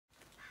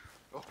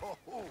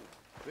Oh,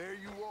 there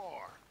you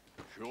are.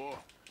 Sure.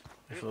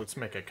 Actually, let's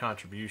make a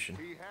contribution.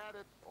 He had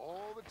it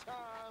all the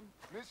time.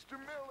 Mr.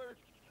 Miller,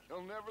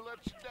 he'll never let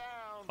you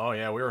down. Oh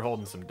yeah, we were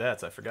holding some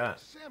debts. I forgot.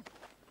 Simple.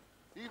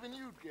 Even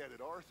you'd get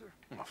it, Arthur.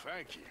 Well,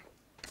 thank you.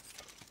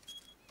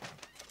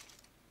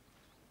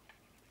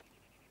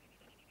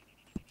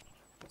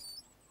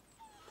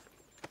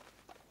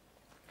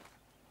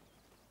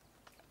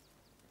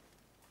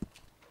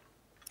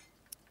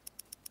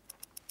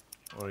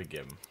 What do we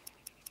give him?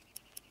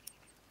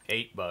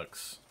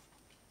 $8.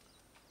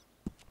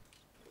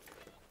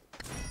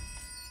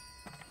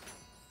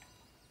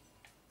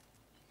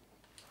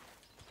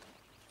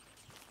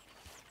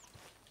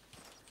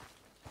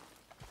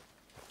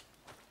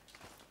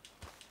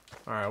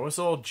 Alright, what's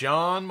old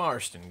John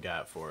Marston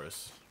got for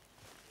us?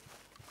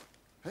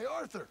 Hey,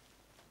 Arthur.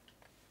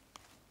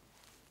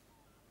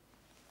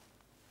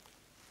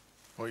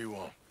 What do you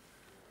want?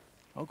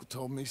 Uncle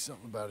told me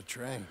something about a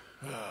train.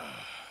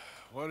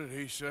 What did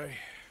he say?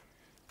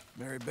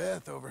 Mary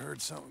Beth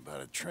overheard something about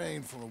a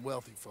train full of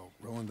wealthy folk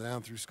rolling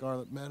down through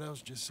Scarlet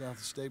Meadows just south of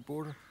the state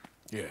border.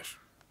 Yes.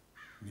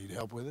 Need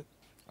help with it?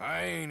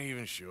 I ain't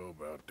even sure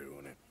about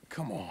doing it.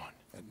 Come on.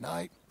 At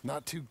night,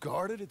 not too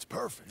guarded, it's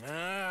perfect. Nah,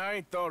 I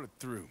ain't thought it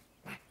through.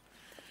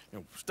 You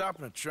know,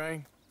 stopping a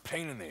train,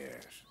 pain in the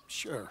ass.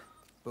 Sure,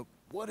 but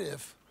what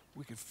if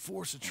we could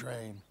force a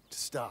train to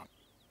stop?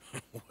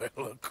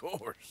 Well, of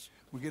course.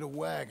 We get a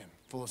wagon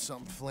full of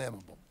something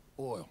flammable,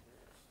 oil.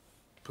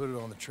 Put it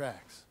on the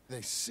tracks.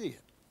 They see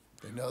it.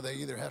 They know they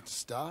either have to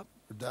stop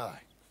or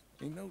die.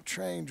 Ain't no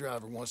train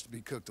driver wants to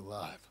be cooked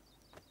alive.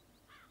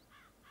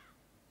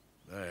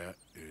 That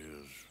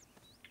is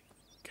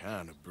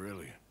kind of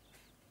brilliant.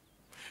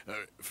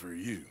 For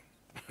you.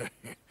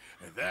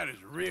 That is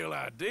a real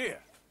idea.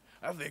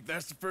 I think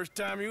that's the first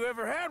time you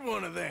ever had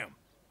one of them.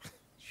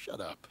 Shut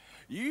up.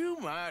 You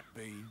might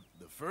be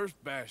the first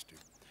bastard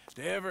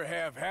to ever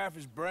have half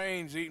his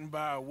brains eaten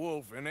by a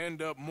wolf and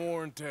end up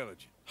more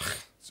intelligent.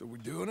 So we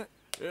doing it?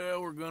 Yeah,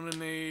 we're gonna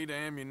need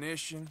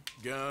ammunition,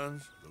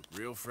 guns, look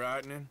real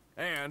frightening,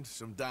 and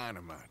some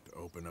dynamite to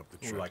open up the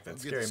Ooh, truck. like that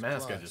We'll get scary the mask I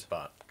supplies. just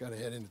bought. Gotta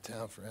head into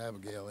town for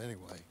Abigail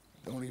anyway.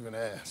 Don't even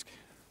ask.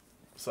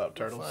 What's up,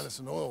 Find turtles? us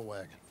an oil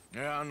wagon.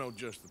 Yeah, I know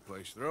just the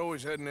place. They're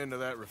always heading into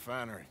that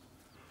refinery.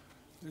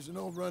 There's an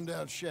old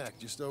rundown shack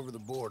just over the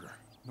border,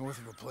 north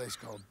of a place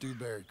called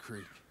Dewberry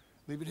Creek.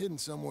 Leave it hidden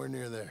somewhere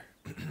near there.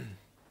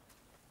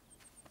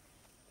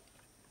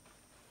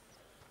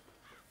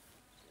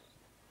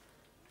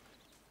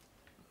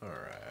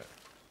 Alright.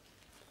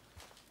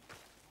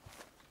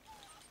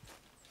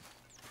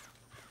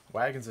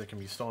 Wagons that can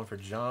be stolen for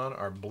John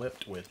are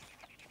blipped with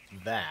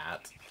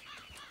that.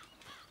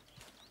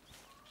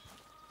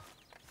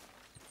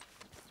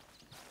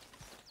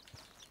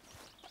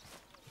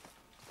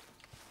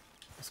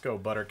 Let's go,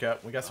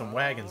 Buttercup. We got some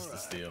wagons to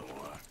steal.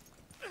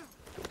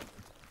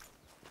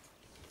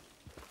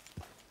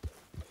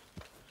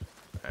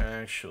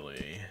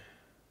 Actually,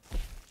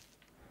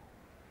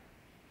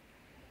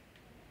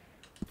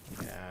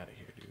 get out of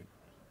here, dude.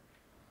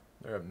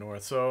 They're up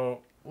north.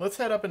 So let's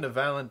head up into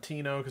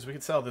Valentino because we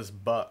can sell this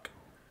buck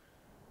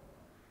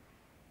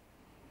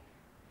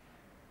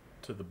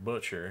to the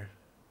butcher.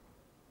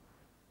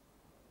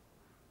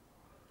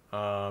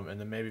 And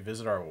then maybe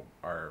visit our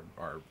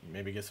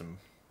maybe get some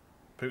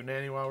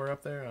Pootananny while we're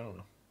up there. I don't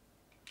know.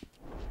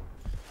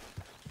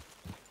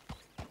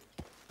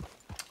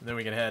 And then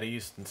we can head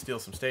east and steal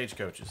some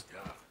stagecoaches.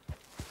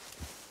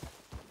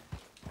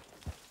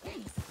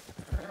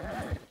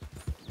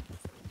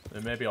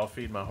 Then maybe I'll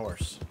feed my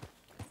horse.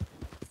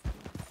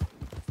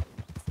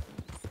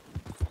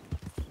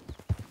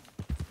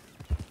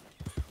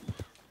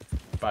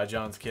 Buy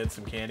John's kid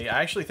some candy.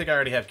 I actually think I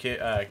already have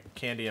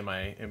candy in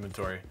my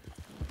inventory.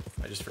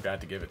 I just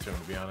forgot to give it to him,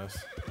 to be honest.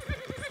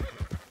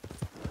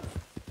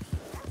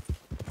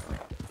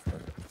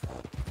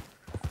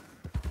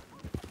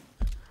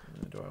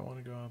 Do I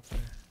want to go up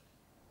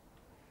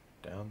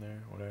there? Down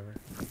there? Whatever.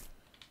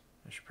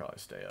 I should probably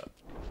stay up.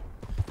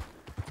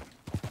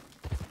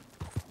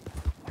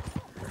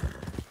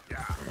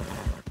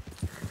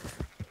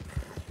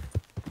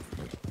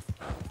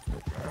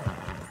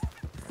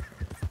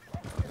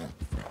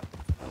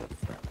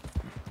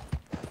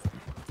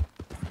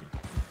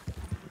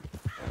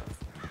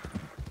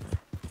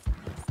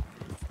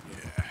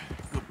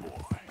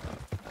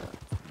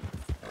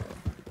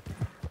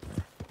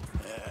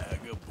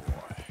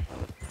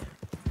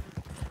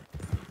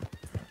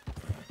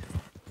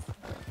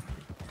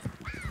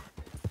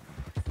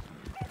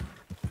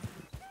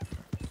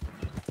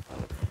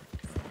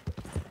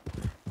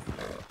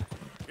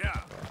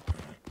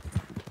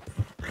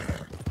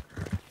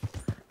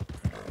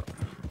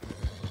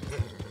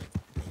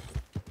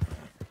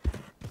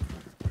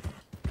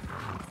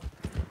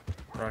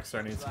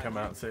 Rockstar needs to come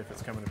out and say if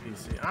it's coming to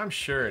PC. I'm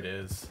sure it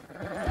is.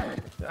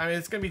 I mean,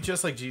 it's going to be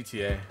just like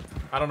GTA.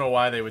 I don't know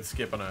why they would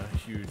skip on a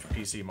huge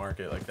PC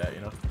market like that,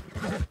 you know?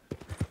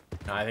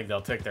 I think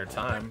they'll take their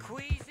time.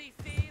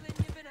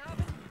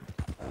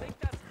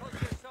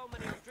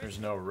 There's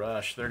no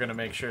rush. They're going to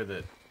make sure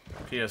that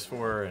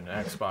PS4 and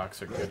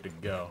Xbox are good to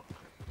go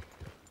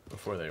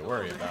before they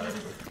worry about it.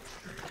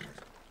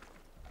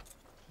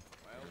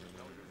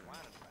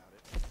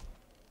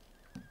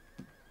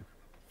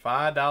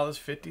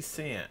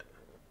 $5.50.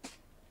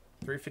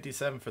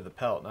 $3.57 for the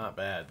pelt, not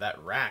bad.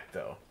 That rack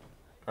though.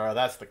 Oh,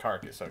 that's the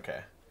carcass,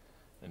 okay.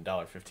 And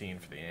 $1.15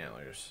 for the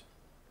antlers.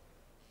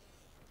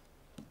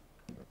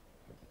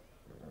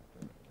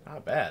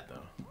 Not bad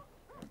though.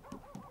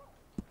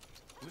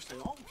 Wish they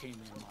all came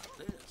in like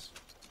this.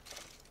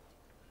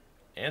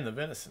 And the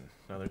venison,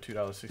 another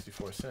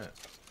 $2.64. That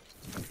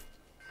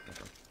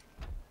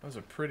was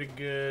a pretty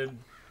good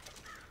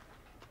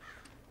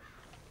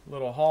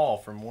little haul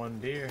from one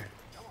deer.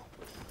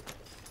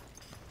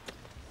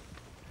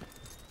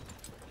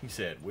 He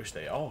said, wish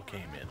they all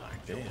came in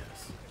like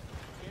this.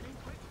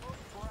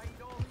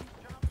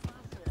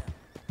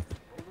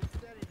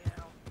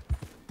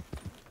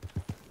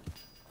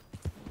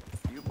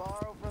 You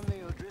borrow from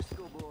the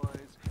O'Driscoll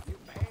boys, you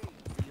pay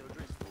the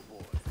O'Driscoll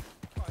boys.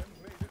 I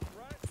made it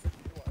right with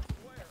you, I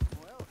swear.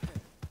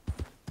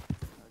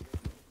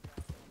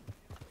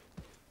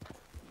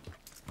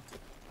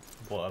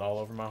 Well, Blood all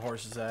over my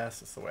horse's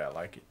ass. That's the way I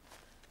like it.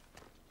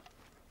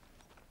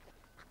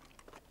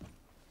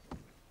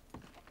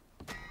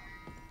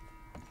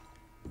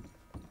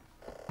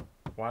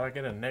 Why'd I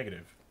get a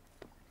negative?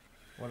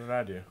 What did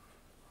I do?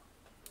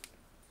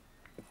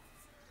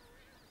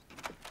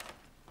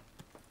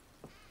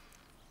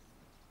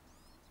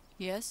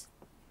 Yes?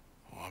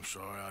 Oh, I'm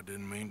sorry, I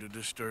didn't mean to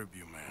disturb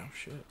you, ma'am. Oh,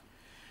 shit.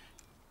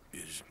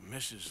 Is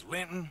Mrs.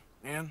 Linton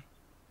in?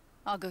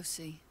 I'll go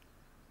see.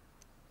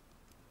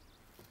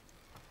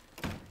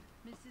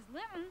 Mrs.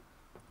 Linton,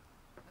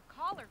 a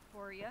caller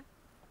for you.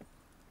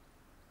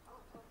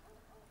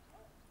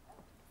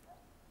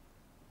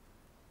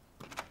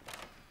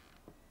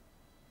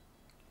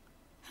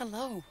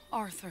 Hello,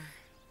 Arthur.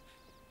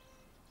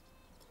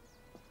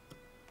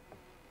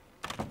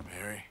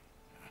 Mary?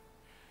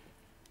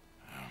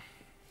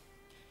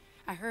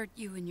 I heard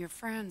you and your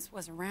friends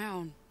was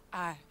around.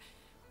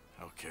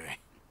 Okay.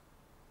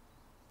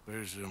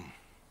 Where's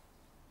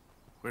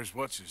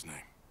what's his name?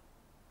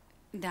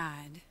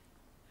 Died.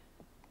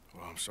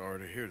 Well, I'm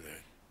sorry to hear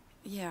that.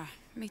 Yeah,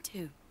 me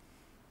too.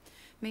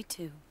 Me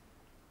too.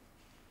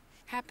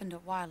 Happened a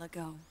while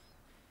ago.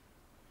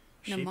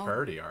 She Pneumo-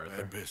 birdie, Arthur.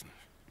 Bad business.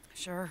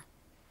 Sure.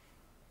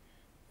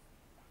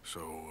 So,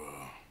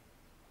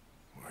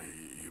 well,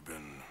 you've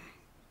been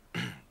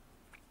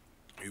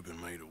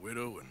made a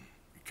widow and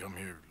you come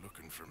here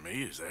looking for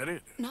me, is that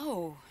it?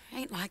 No,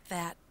 ain't like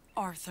that,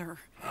 Arthur.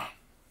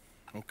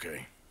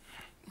 Okay.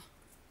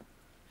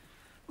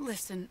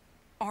 Listen,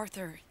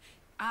 Arthur,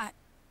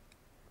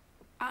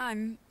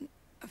 I'm...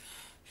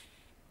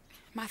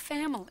 my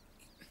family.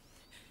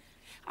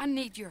 I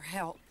need your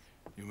help.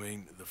 You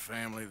mean the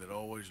family that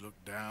always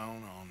looked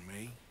down on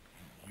me?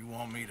 You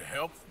want me to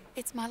help them?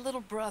 It's my little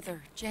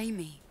brother,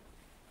 Jamie.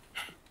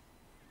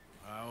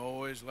 I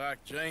always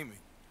liked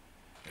Jamie,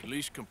 at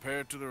least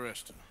compared to the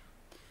rest of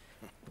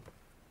them.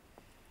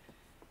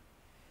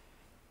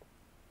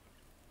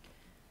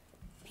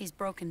 He's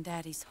broken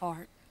Daddy's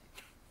heart.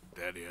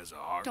 Daddy has a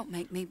heart. Don't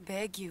make me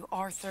beg you,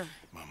 Arthur.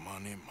 My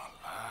money, my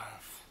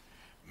life,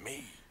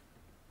 me.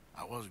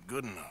 I wasn't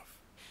good enough.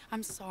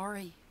 I'm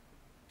sorry.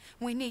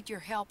 We need your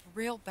help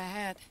real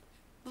bad.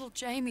 Little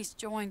Jamie's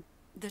joined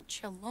the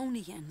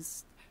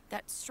Chelonians,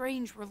 that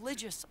strange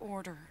religious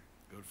order.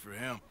 Good for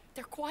him.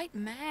 They're quite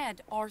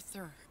mad,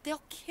 Arthur.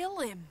 They'll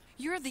kill him.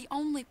 You're the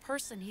only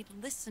person he'd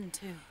listen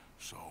to.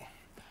 So,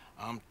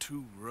 I'm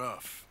too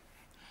rough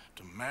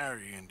to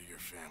marry into your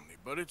family,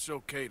 but it's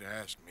okay to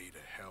ask me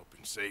to help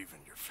in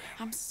saving your family.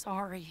 I'm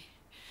sorry.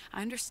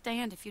 I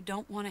understand if you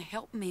don't want to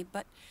help me,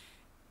 but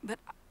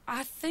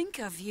I think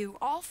of you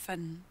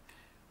often.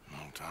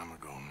 Long time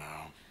ago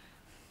now.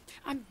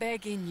 I'm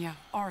begging you,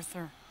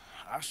 Arthur.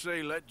 I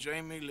say let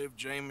Jamie live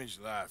Jamie's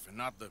life and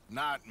not the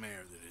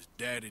nightmare that his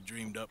daddy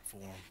dreamed up for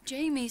him.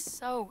 Jamie's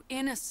so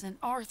innocent,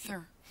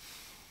 Arthur.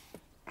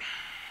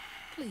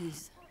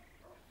 Please,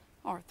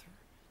 Arthur.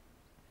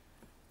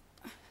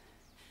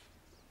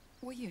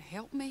 Will you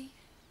help me?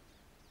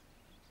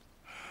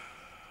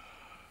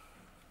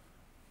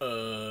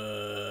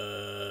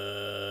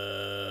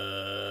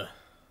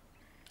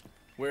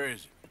 Where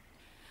is it?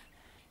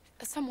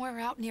 Somewhere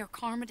out near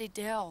Carmody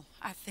Dell,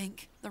 I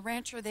think. The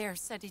rancher there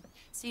said he'd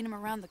seen him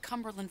around the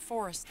Cumberland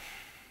Forest.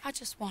 I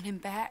just want him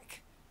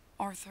back,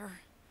 Arthur.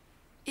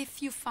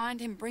 If you find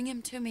him, bring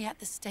him to me at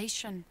the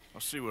station.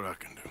 I'll see what I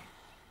can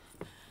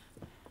do.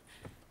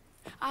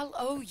 I'll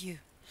owe you.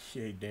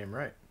 Yeah, you damn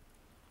right.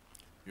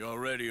 You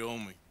already owe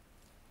me.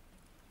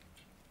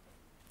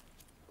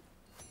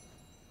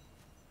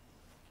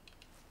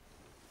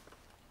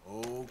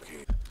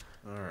 Okay.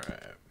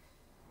 Alright.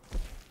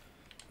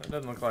 That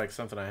doesn't look like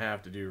something I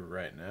have to do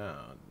right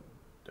now,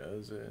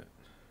 does it?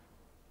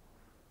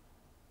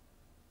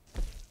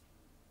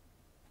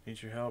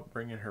 Need your help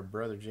bringing her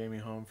brother Jamie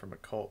home from a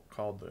cult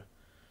called the...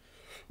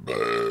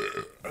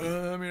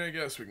 I mean, I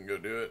guess we can go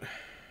do it.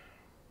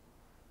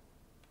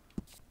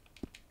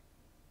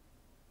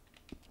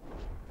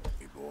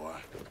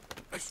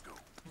 O'Driscoll.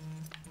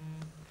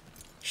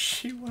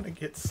 She want to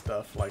get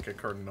stuff like a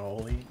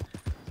cannoli.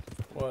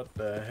 What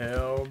the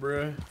hell,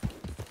 bruh?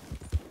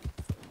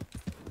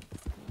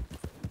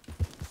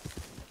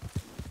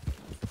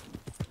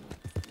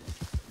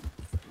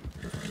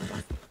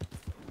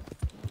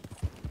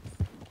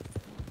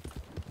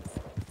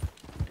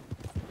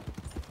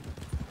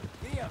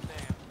 Giddy up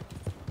there.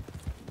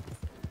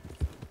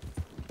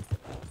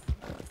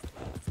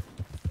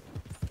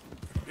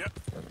 Yep.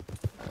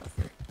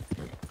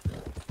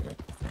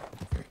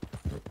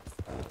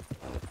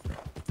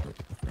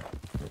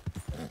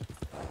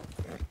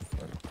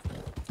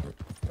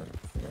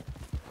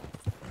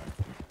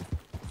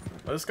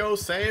 Let's go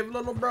save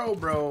little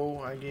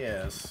bro, I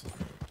guess.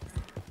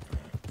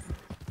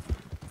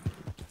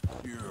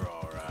 You're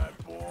all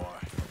right, boy.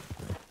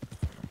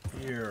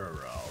 You're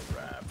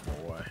alright,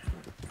 boy.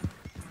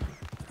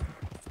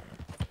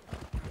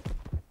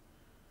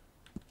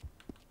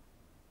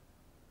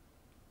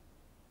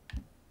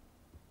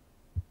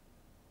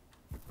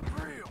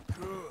 Real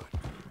good.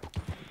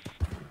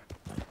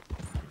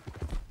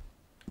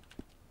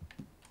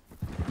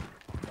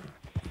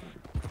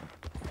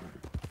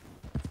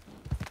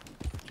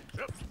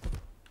 Yep.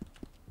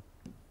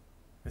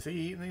 Is he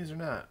eating these or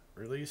not?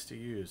 Release to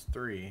use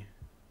 3.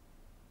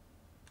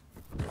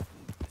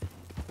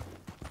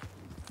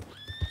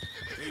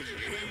 Easy,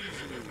 easy.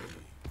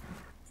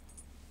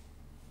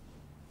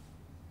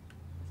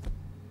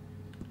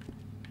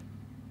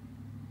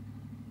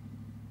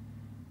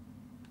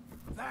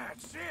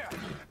 That's it.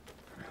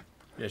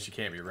 Yes, you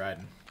can't be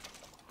riding.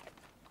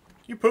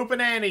 You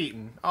pooping and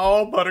eating.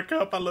 Oh,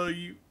 Buttercup, I love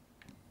you.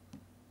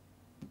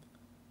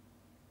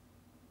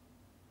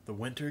 The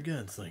Winter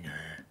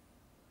Gunslinger.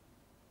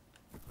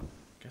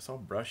 Guess I'll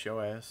brush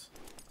your ass.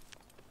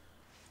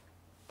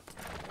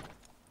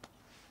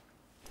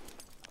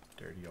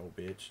 Dirty old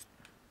bitch.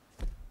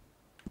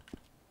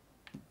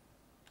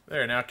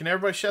 There, now can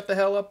everybody shut the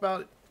hell up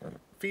about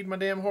feeding my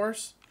damn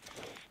horse?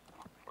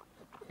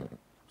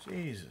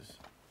 Jesus.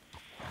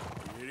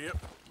 Giddy up.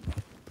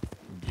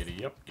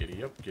 Giddy up,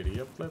 giddy up, giddy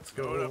up, let's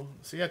Load go. up.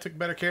 See, I took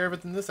better care of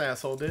it than this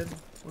asshole did.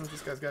 What if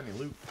this guy's got any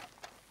loot?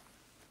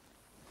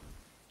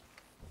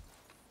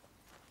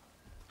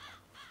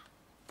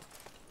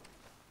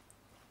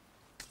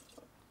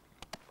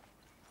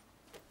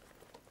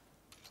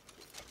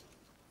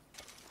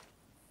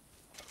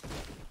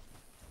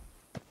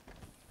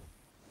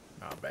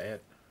 Not bad.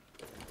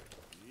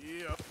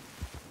 Yep.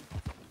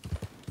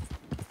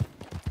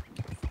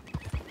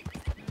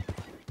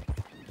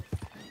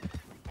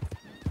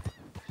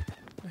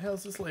 What the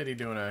hell's this lady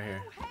doing out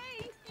here?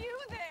 Hey, you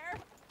there!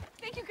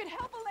 Think you could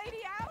help a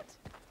lady out?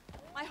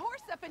 My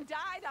horse up and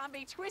died on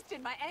me,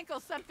 twisted my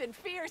ankle something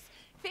fierce.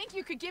 Think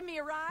you could give me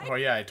a ride? Oh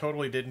yeah, I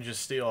totally didn't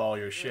just steal all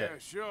your shit. Yeah,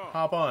 sure.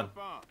 Hop on.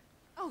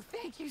 Oh,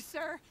 thank you,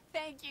 sir.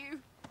 Thank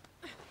you.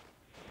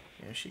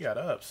 Yeah, she got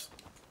ups.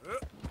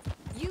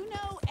 You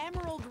know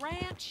Emerald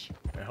Ranch?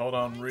 Hey, hold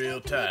on real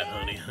taking me tight,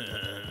 there?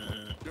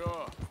 honey.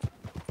 Sure.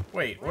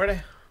 Wait,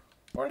 where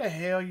the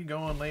hell you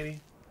going,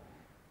 lady?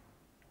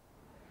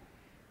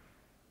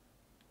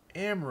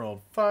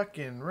 Emerald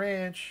fucking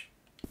Ranch.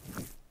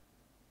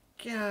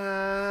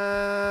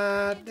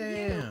 God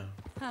damn.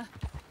 Huh.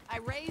 I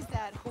raised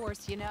that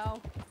horse, you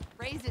know.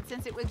 Raised it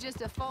since it was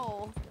just a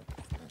foal.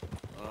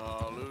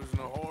 Losing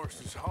a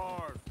horse is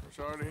hard.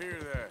 Sorry to hear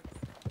that.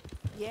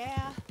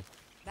 Yeah,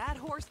 that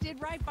horse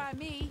did right by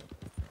me.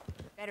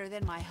 Better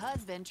than my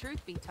husband,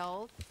 truth be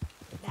told.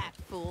 That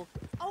fool.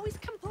 Always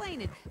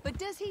complaining, but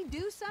does he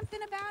do something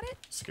about it?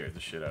 Scared the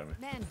shit out of me.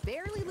 Man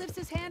barely lifts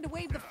his hand to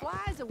wave the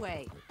flies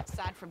away.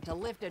 Aside from to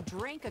lift a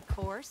drink, of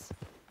course.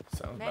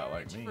 Sounds about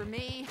like Marriage me. for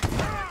me.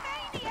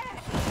 Maniac!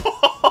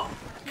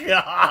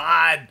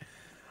 God!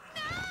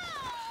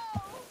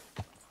 No!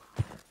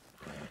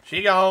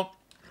 She gone.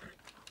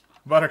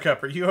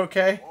 Buttercup, are you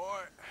okay? Boy.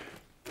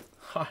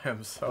 I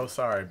am so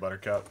sorry,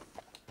 Buttercup.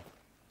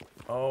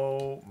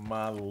 Oh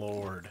my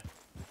lord.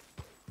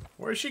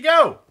 Where'd she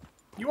go?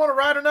 You want to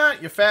ride or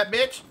not, you fat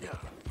bitch? Yeah.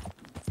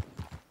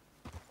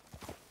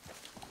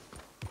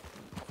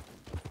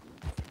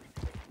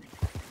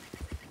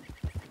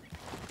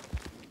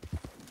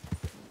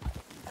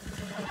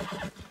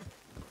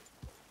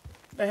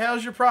 The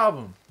hell's your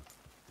problem?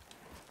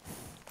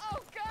 Oh,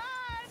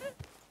 God!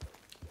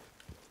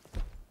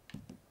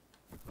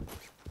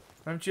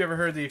 Haven't you ever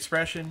heard the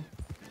expression?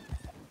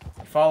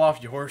 You fall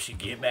off your horse, you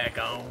get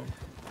back on.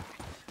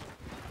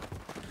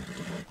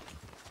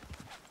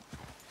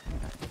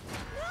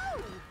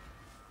 No!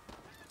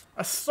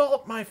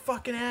 Assault my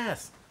fucking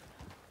ass.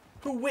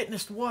 Who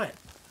witnessed what?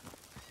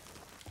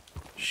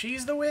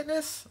 She's the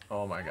witness?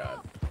 Oh my god.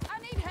 I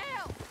need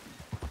help!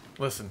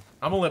 Listen,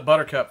 I'm gonna let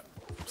Buttercup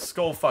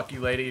skull fuck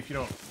you, lady, if you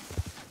don't...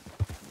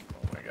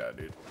 Oh my god,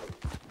 dude.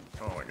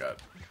 Oh my god.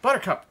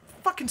 Buttercup,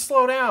 fucking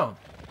slow down.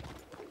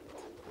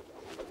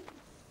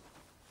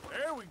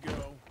 There we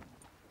go.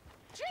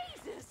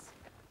 Jesus!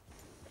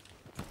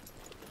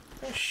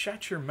 Just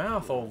shut your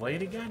mouth, old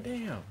lady,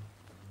 goddamn.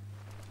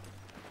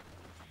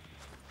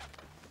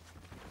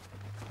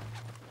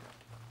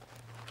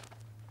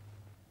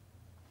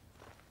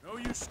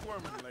 you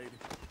squirming, lady?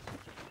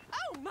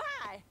 Oh,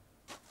 my!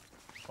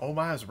 Oh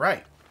my is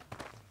right.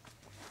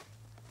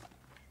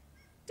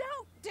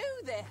 Don't do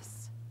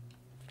this!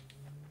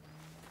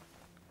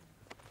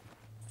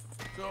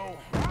 So,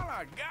 while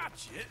I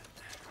got you...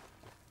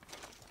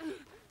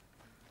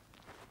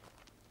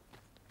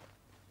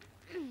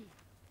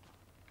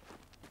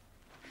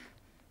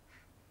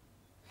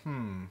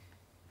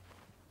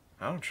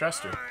 I don't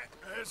trust her. All right,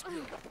 let's go.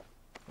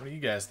 What do you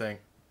guys think?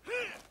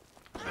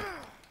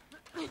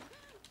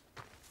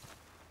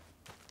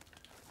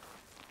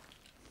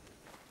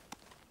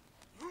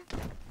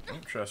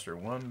 Don't trust her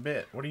one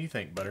bit. What do you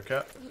think,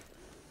 Buttercup?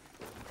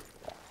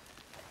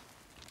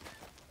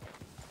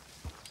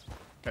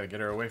 Gotta get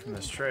her away from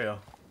this trail.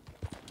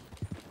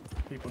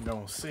 People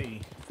gonna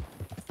see.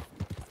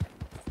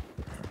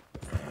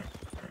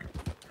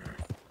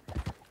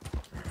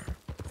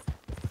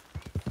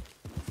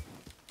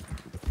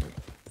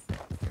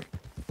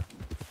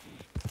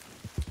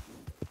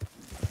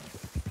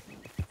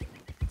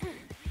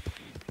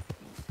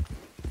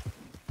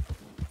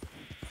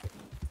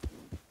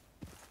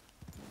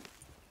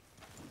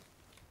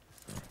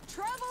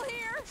 Trouble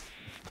here!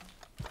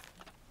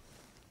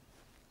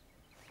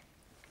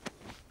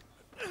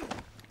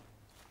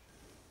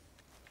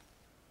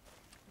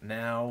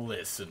 Now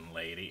listen,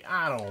 lady.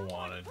 I don't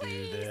want to do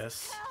Please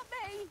this. help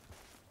me!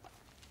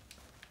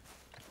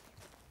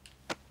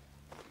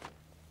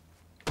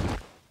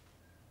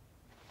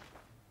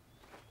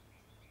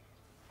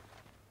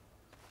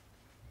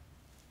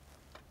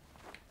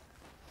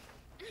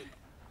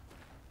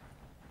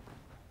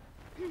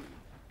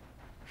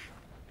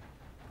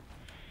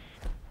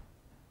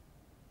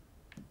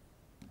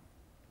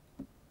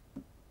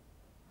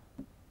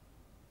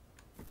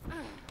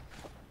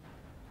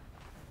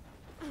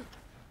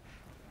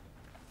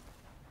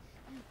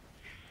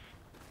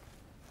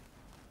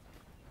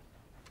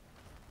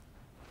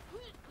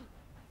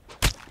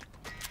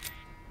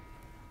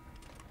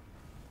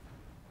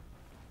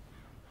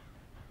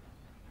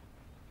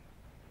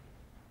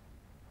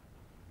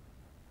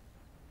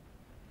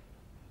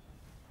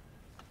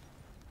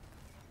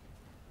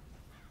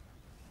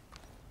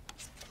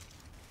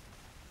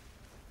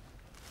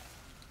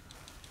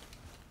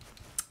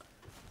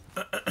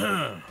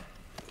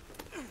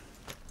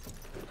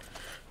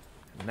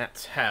 And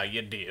that's how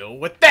you deal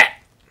with that.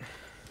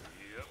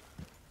 Yep.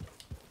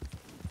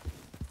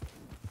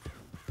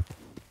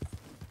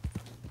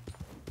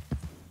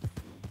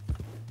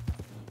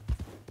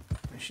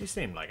 She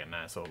seemed like a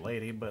nice old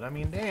lady, but I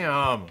mean,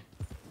 damn.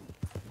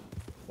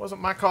 Wasn't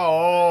my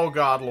call. Oh,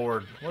 God,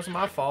 Lord. Wasn't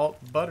my fault.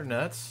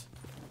 Butternuts.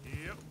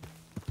 Yep.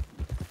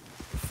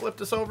 Flipped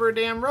us over a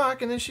damn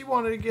rock, and then she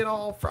wanted to get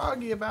all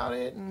froggy about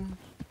it, and...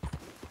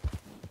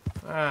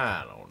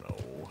 I don't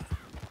know.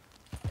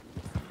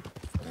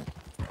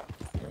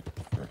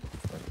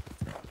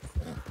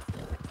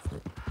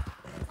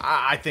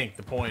 I think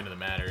the point of the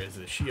matter is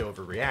that she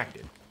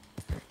overreacted.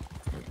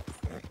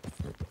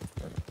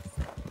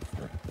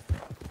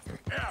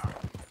 Yeah.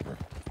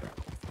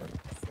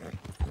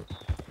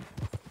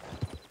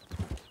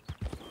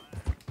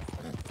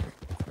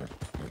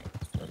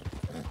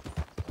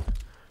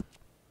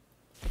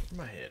 Where am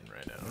I heading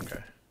right now?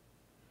 Okay.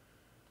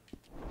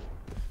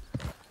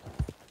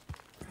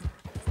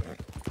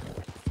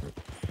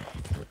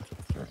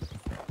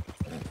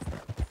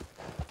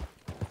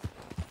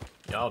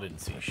 Y'all didn't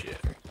see shit.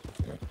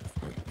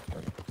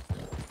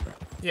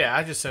 Yeah,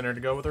 I just sent her to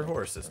go with her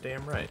horse. That's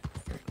damn right.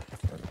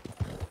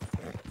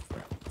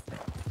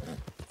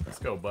 Let's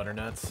go,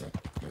 Butternuts.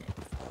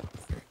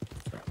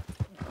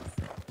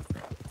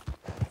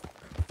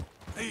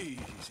 Easy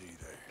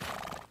there.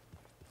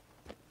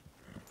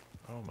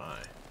 Oh my.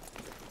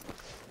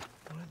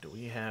 What do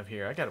we have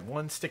here? I got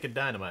one stick of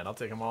dynamite. I'll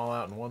take them all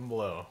out in one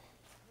blow.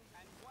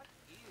 And what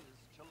is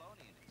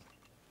Chelonianism?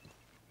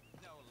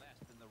 No less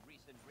than the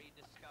recent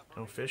rediscovery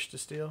No fish to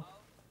steal? of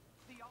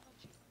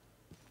theology.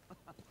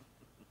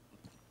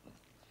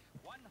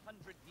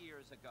 100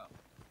 years ago,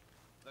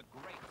 the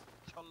great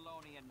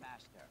Chelonian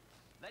master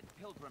led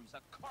pilgrims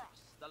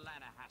across the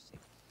Lannahechee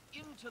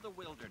into the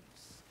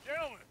wilderness.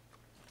 Gentlemen.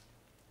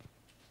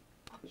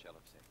 Shell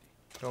of safety.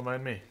 Don't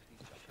mind me.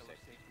 Shell of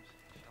safety.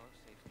 Shell of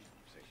safety.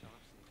 Shell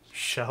of safety.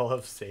 Shell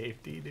of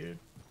safety, dude.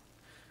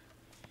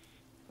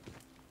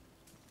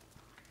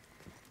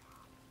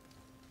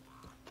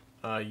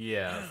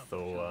 Yeah,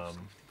 so,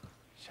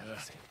 Shall I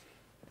say?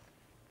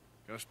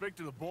 Can I speak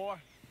to the boy?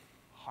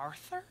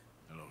 Arthur?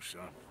 Hello,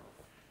 son.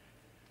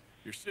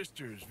 Your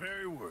sister is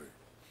very worried.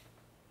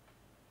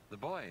 The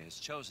boy has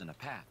chosen a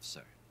path,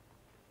 sir.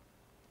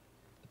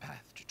 The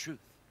path to truth.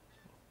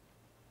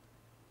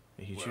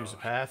 did he choose a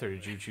path, or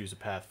did you choose a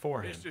path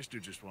for him? His sister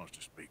just wants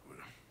to speak with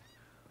him.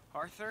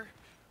 Arthur,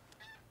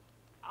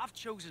 I've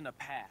chosen a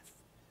path.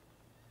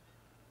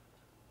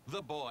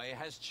 The boy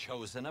has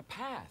chosen a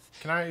path.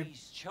 Can I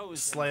He's chosen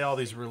slay all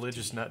these safety.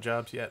 religious nut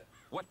jobs yet?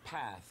 What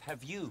path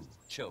have you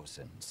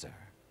chosen, sir?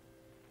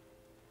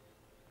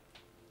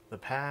 The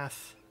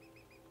path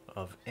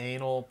of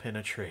anal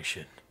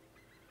penetration.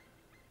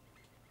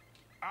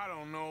 I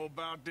don't know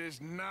about this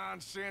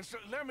nonsense.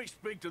 Let me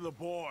speak to the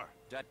boy.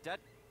 Tut-tut.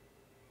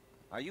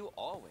 Are you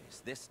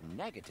always this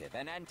negative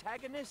and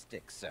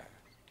antagonistic, sir?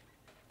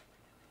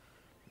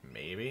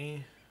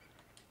 Maybe.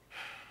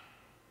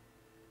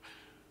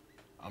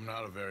 I'm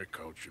not a very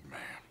cultured man.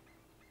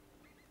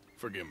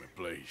 Forgive me,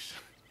 please.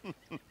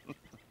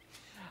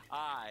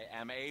 I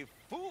am a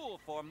fool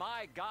for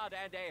my God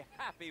and a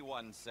happy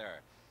one, sir.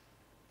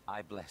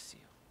 I bless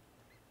you.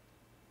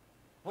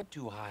 What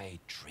do I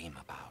dream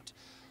about?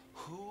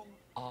 Who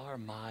are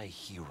my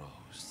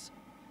heroes?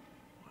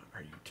 What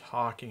are you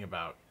talking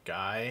about,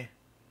 guy?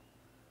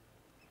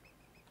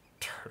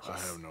 Turtles. I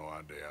have no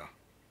idea.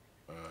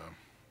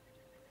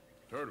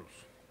 Turtles.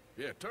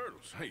 Yeah,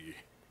 turtles. Hey,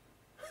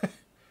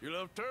 you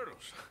love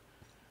turtles.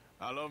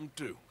 I love them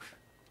too.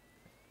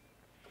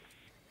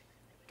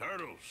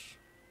 Turtles.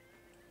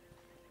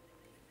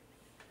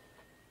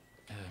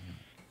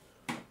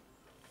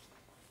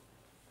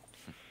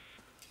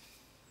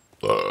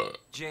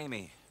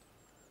 Jamie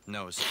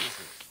knows the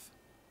truth.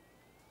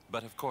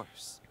 But of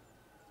course,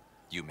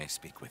 you may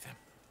speak with him.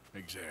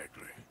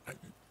 Exactly.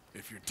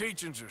 If your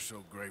teachings are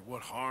so great,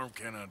 what harm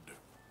can I do?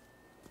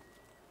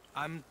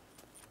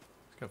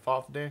 It's gonna fall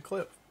off the damn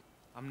cliff.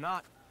 I'm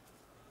not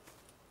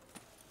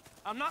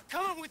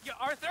coming with you,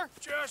 Arthur!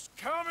 Just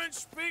come and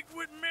speak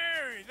with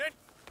Mary, then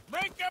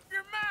make up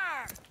your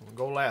mind! We'll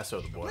go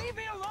lasso the boy. Leave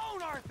me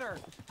alone, Arthur!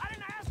 I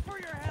didn't ask for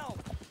your help!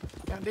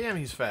 God damn,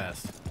 he's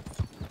fast.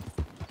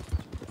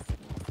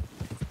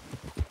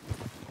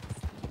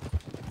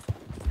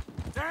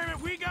 Damn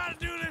it, we gotta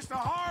do this the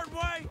hard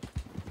way!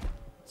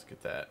 Let's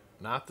get that.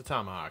 Not the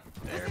tomahawk.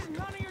 There. This is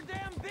none of your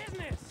damn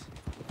business!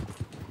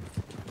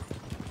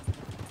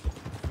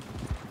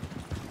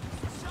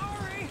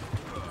 Sorry!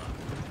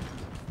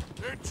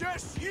 They're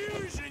just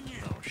using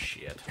you! Oh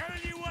shit.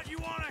 Telling you what you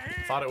want to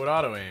hear! Thought it would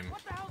auto aim.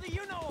 What the hell do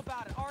you know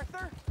about it,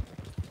 Arthur?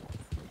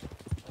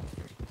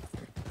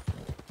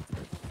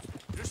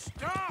 Just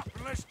stop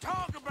and let's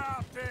talk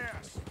about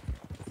this!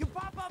 You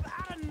pop up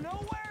out of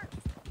nowhere?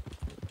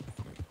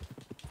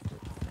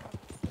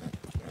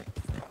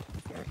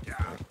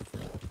 Yeah.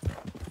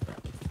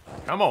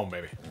 Come on,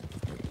 baby.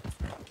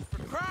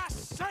 For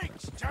Christ's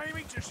sakes,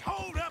 Jamie, just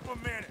hold up a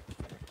minute!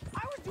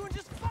 I was doing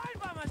just fine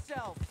by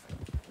myself!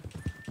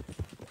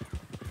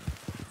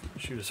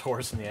 Shoot his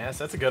horse in the ass.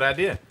 That's a good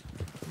idea.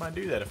 I might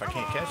do that if I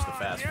can't catch the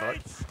fast you fuck.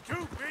 ain't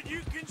stupid,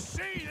 you can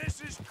see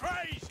this is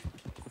crazy!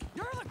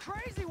 You're the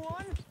crazy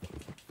one!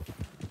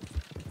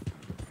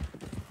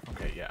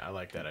 Okay, yeah, I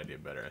like that idea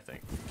better, I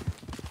think.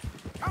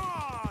 Come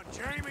on,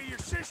 Jamie, your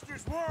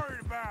sister's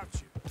worried about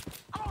you.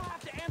 I don't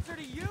have to answer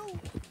to you!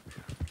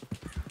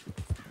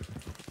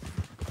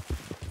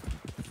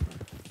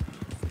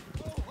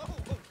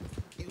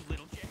 You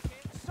little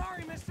jackass.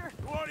 Sorry, mister!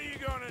 What are you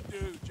gonna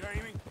do,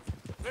 Jamie?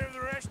 Live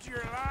the rest of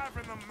your life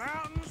in the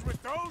mountains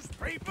with those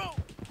people?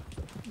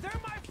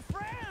 They're my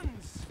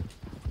friends!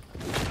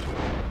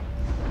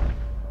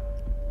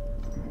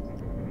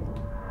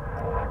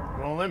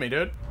 You won't let me,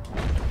 dude.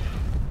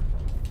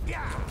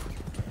 Yeah.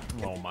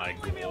 Oh my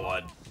Leave me alone,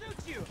 god. I'll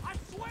shoot you! I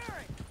swear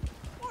it!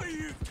 What are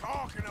you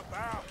talking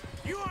about?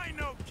 You ain't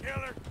no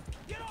killer.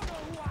 You don't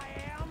know who I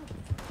am!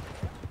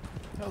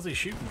 What the hell's he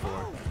shooting for?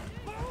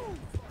 Move!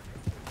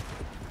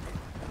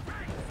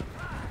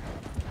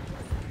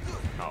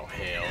 Oh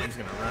hell, he's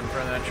gonna run in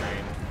front of that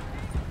train.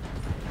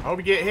 I hope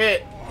you get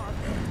hit.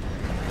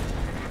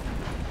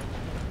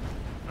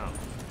 Oh.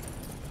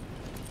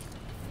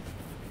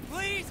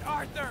 Please,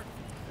 Arthur!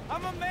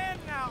 I'm a man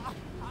now.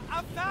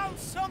 I found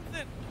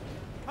something.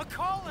 A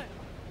calling.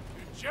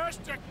 You're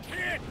just a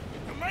kid.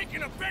 You're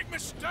making a big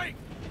mistake.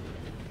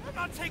 I'm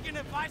not taking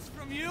advice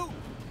from you.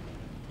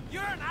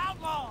 You're an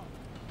outlaw.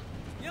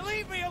 You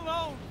leave me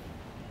alone.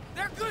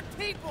 They're good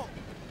people.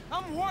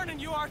 I'm warning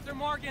you, Arthur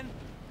Morgan.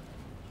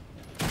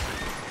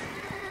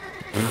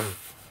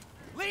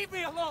 Leave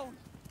me alone.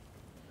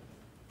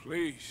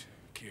 Please,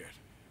 kid.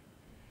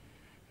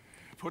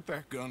 Put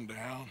that gun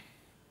down.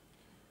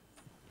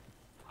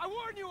 I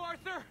warn you,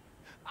 Arthur.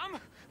 I'm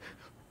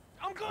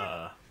good.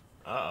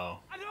 Uh-oh.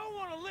 I don't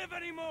want to live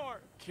anymore.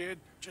 Kid,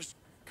 just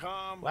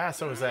calm.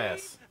 Lasso his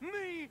ass. Leave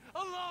me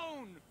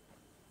alone.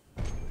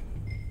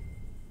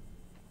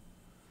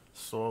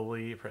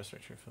 Slowly press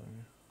right trigger.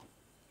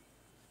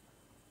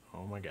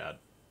 Oh my god.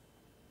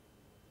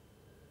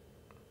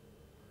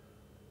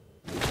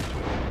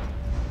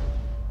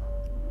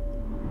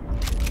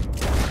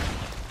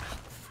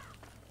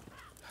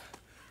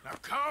 Now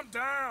calm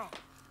down.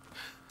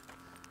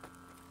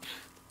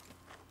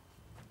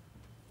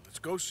 Let's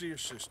go see your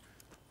sister.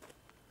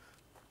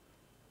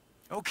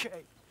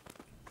 Okay.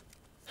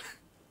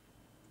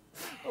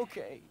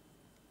 Okay.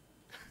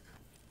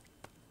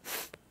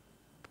 It's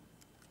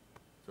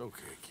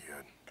okay,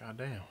 kid. God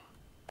damn.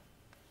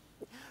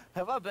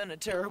 Have I been a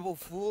terrible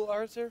fool,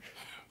 Arthur?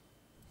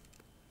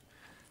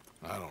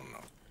 I don't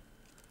know.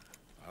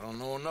 I don't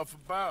know enough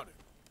about it.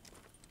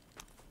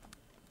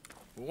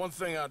 But one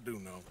thing I do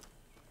know.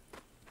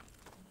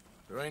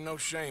 There ain't no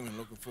shame in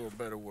looking for a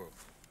better world.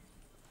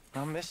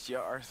 I missed you,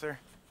 Arthur.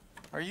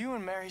 Are you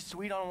and Mary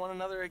sweet on one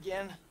another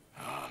again?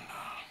 Oh,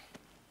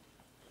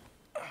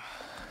 no.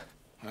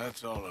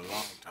 That's all a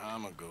long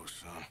time ago,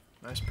 son.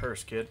 Nice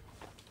purse, kid.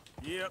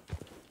 Yep.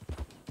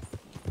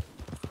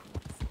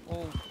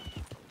 Well,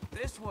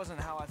 this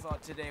wasn't how I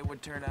thought today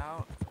would turn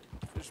out.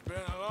 It's been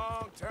a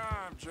long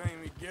time,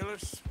 Jamie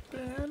Gillis. Been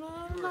a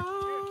You were a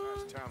kid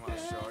last time I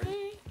saw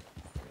you.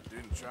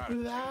 Didn't try to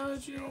without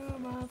change you,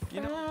 yourself. my friend.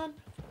 You know,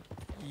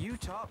 you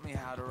taught me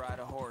how to ride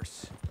a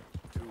horse.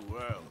 Too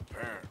well,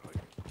 apparently.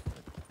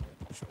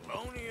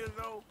 Chelonia,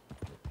 though?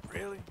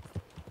 Really?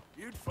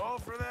 You'd fall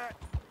for that?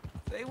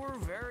 They were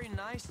very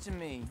nice to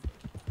me.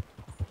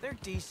 They're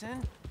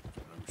decent.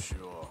 I'm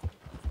sure.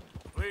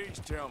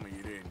 Please tell me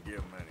you didn't give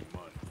them any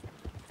money.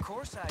 Of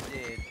course I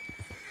did.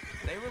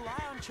 They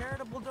rely on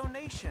charitable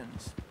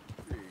donations.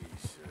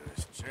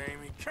 Jesus,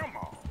 Jamie, come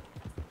on.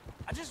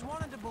 I just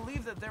wanted to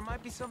believe that there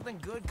might be something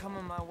good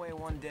coming my way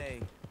one day.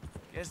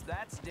 Guess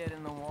that's dead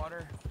in the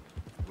water.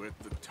 With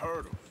the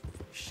turtles.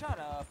 Shut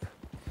up.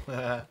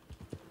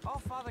 All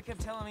Father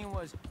kept telling me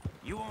was,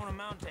 you won't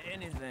amount to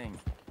anything.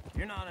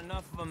 You're not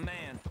enough of a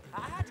man.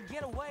 I had to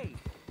get away.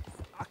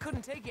 I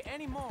couldn't take it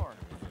anymore.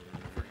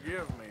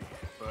 Forgive me,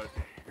 but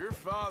your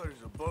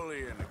father's a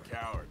bully and a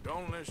coward.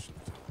 Don't listen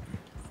to him.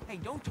 Hey,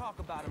 don't talk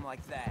about him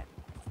like that.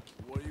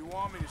 What do you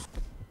want me to...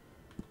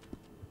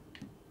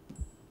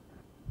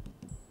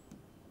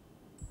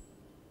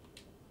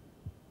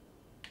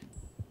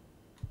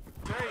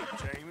 Hey,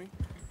 Jamie.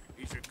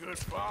 He's a good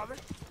father.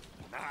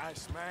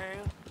 Nice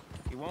man.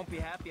 He won't be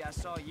happy I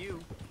saw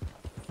you.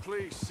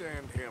 Please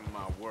send him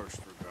my worst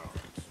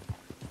regards.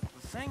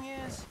 The thing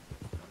is,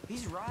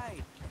 he's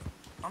right.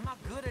 I'm not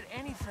good at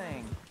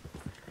anything.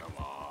 Come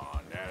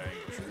on, that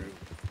ain't true.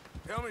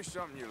 Tell me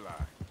something you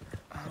like.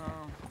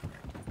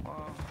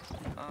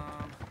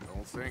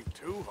 Don't think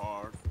too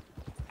hard.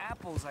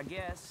 Apples, I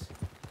guess.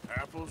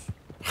 Apples?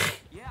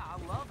 Yeah, I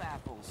love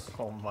apples.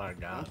 Oh my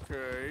god.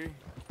 Okay.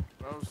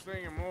 I was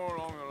thinking more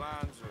along the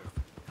lines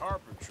of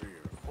carpentry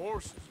or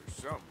horses or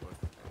something, but...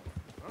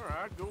 All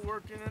right, go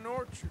work in an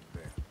orchard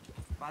then.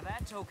 By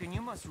that token,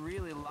 you must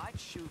really like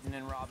shooting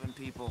and robbing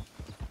people.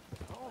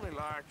 I only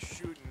like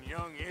shooting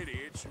young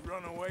idiots who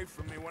run away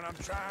from me when I'm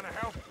trying to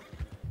help them.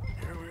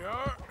 Here we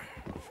are.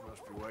 She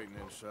must be waiting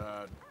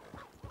inside.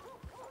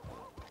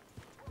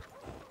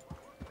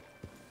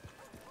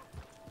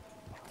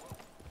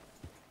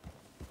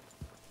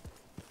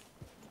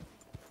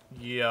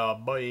 Yeah,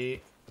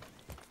 boy.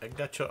 I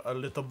got you a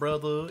little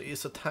brother.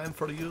 It's a time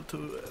for you to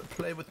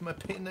play with my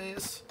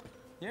penis.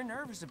 You're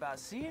nervous about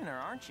seeing her,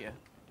 aren't you?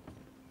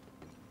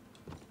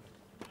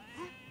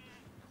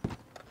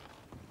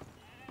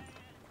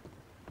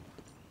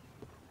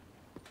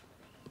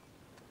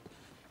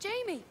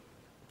 Jamie!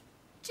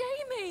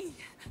 Jamie!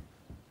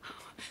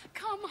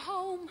 Come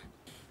home.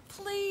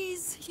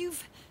 Please,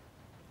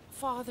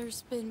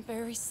 Father's been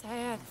very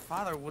sad.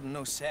 Father wouldn't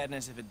know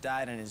sadness if it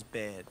died in his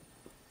bed.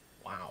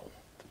 Wow.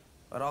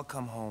 But I'll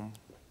come home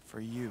for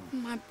you.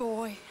 My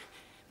boy.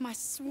 My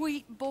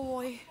sweet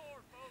boy.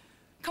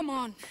 Come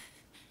on.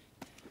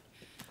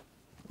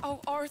 Oh,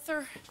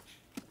 Arthur.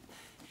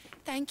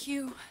 Thank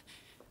you.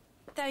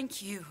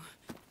 Thank you.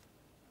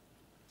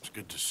 It's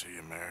good to see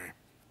you, Mary.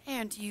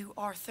 And you,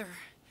 Arthur.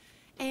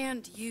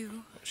 And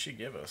you. What'd she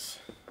give us?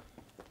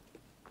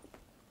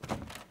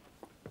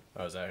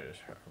 Oh, is that...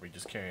 Are we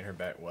just carrying her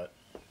back? What?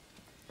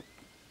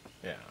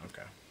 Yeah,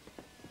 okay.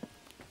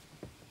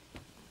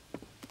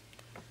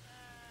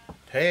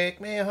 Take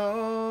me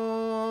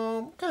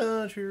home,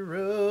 country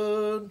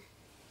road.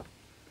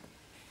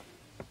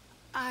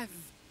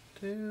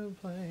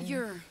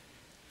 You're...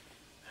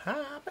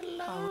 Oh,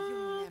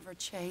 you'll never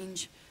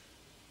change.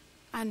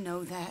 I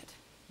know that.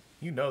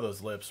 You know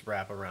those lips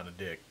wrap around a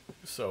dick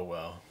so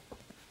well.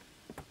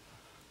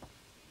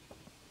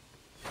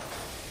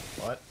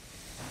 What?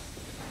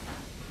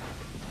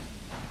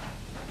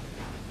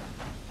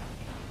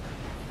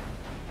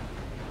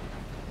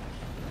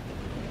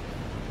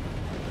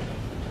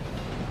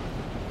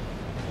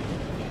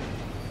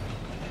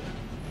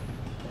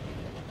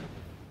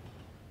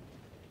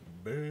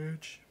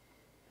 Bitch.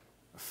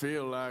 I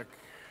feel like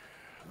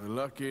the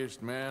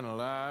luckiest man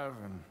alive,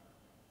 and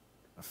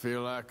I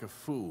feel like a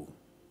fool.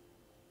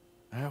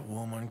 That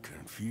woman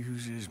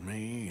confuses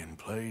me and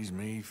plays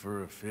me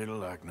for a fiddle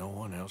like no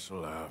one else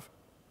alive.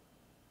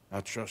 I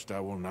trust I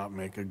will not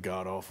make a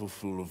god-awful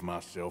fool of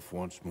myself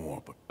once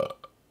more, but...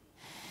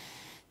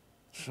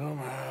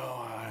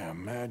 somehow I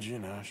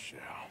imagine I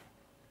shall.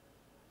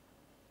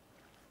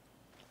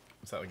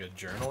 Is that like a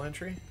journal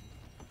entry?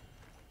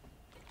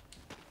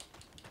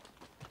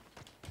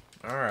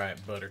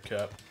 Alright,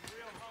 Buttercup.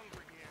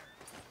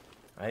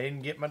 I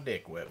didn't get my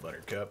dick wet,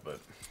 Buttercup, but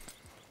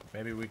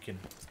maybe we can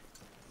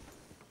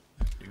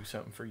do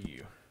something for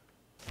you.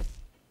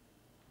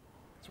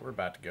 So we're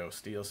about to go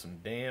steal some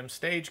damn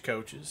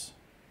stagecoaches.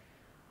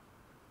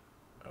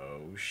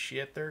 Oh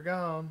shit, they're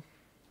gone.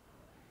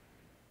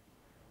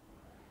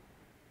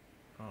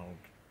 Oh,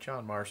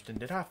 John Marston,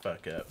 did I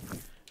fuck up?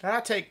 Did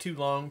I take too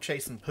long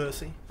chasing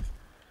pussy?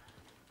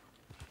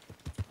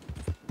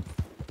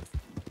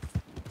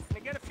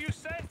 Miguel!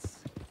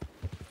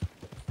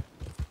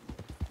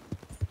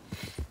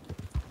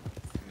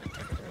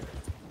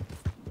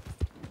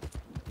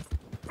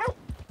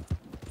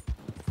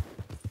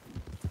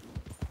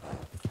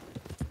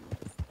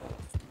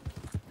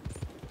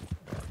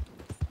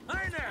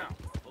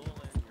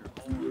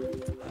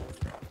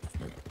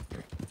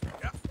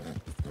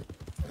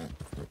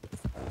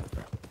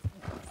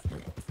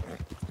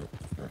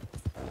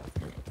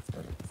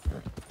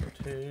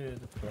 to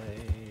the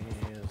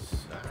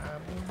place I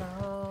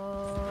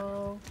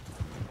belong.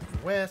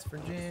 West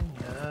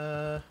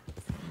Virginia,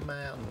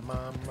 Mountain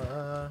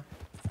Mama,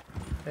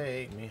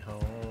 take me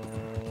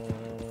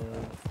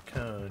home,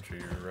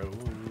 country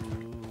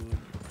road.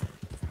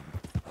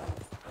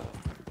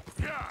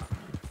 Yeah.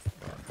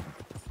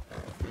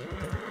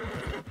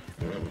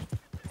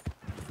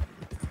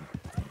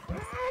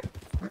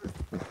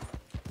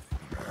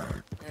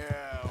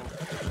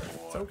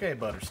 It's okay,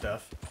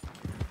 Butterstuff.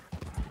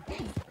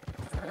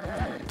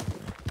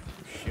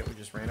 Shit, we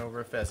just ran over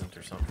a pheasant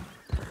or something.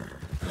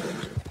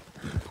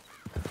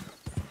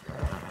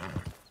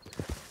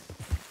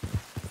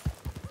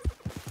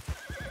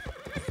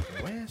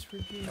 West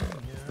Virginia,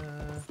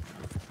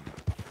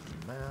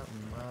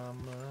 Mountain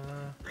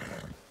Mama.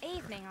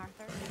 Evening,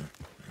 Arthur.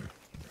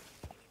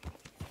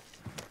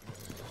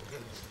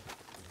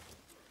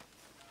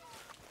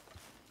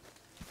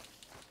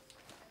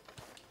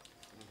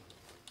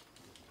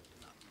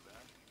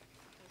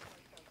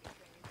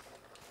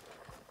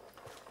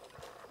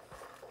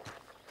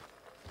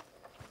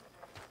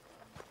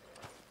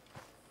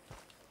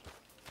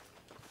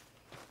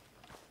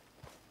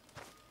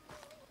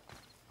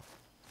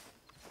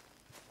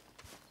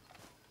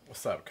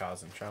 What's up,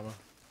 causing trauma?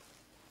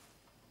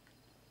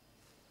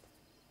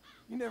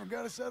 You never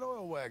got us that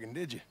oil wagon,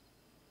 did you?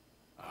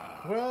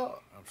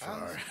 Well, I'm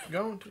sorry.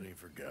 Going to. Clean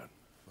forgot.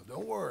 Well,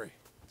 don't worry.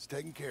 It's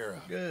taken care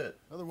of. Good.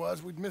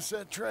 Otherwise, we'd miss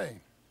that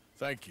train.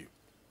 Thank you.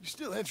 You're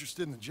still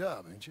interested in the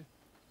job, ain't you?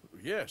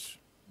 Yes,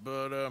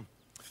 but, I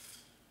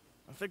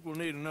think we'll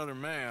need another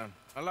man.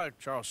 I like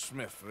Charles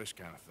Smith for this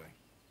kind of thing.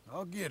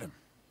 I'll get him.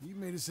 You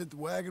meet us at the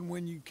wagon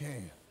when you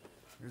can.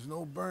 There's an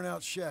old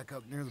burnout shack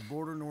up near the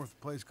border north of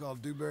a place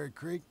called Dewberry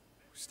Creek.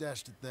 We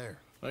stashed it there.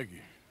 Thank you.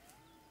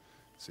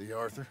 See,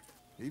 Arthur?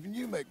 Even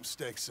you make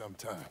mistakes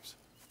sometimes.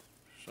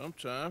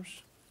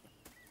 Sometimes.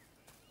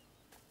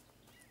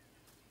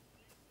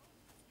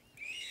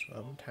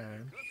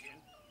 Sometimes.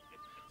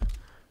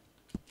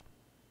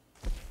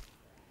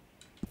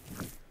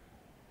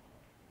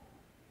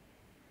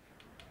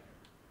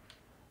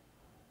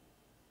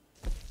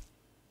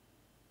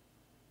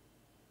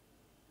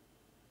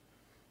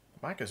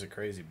 Micah's a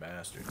crazy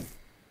bastard.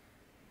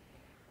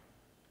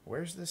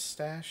 Where's this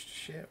stashed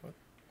shit?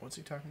 What's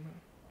he talking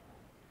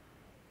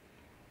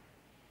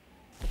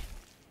about?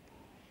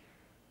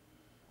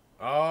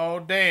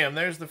 Oh, damn,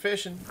 there's the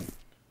fishing.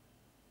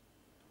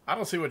 I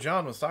don't see what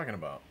John was talking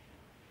about.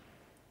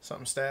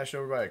 Something stashed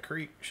over by a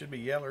creek. Should be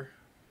Yeller.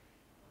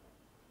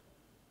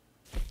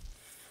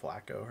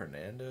 Flaco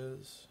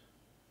Hernandez.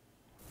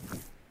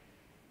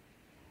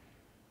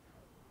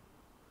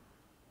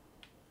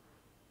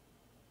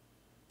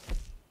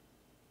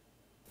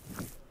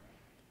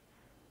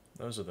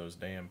 Those are those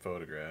damn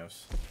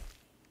photographs.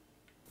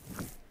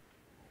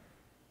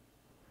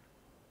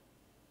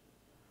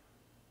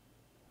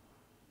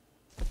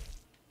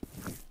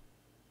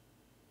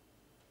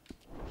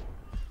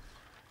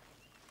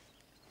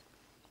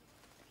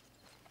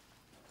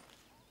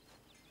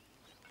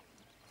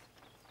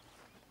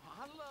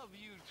 I love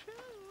you too.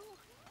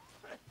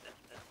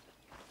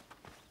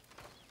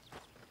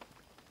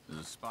 There's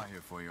a spot here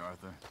for you,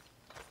 Arthur.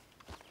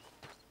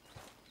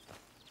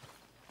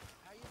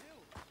 How you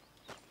doing?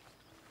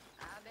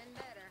 I've been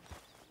better.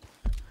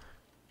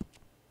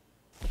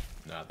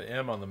 Nah, the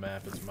M on the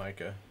map is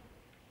Micah.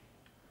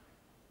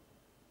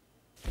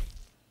 I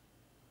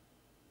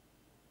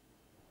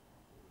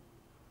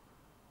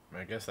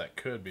mean, I guess that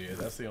could be it.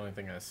 That's the only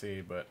thing I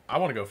see, but I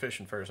want to go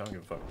fishing first. I don't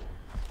give a fuck.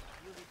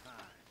 You'll be fine.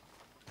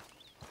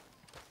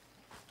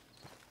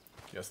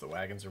 Guess the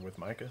wagons are with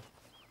Micah?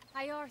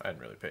 Hey, Arthur. I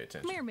didn't really pay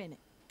attention. Come here a minute.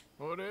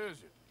 What is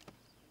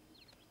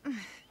it?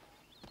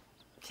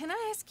 Can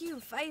I ask you a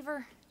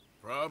favor?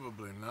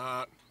 Probably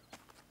not.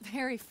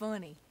 Very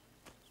funny.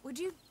 Would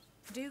you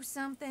do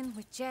something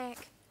with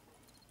Jack?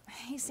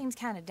 He seems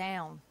kind of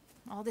down.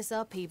 All this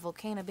upheaval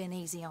can't have been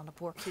easy on the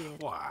poor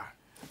kid. Why?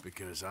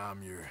 Because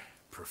I'm your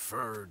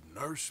preferred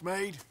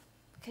nursemaid?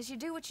 Because you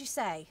do what you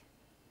say.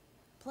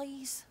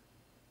 Please?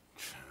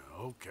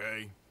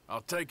 Okay.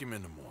 I'll take him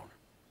in the morning.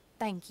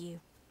 Thank you.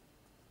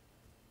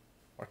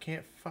 Why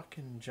can't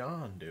fucking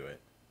John do it?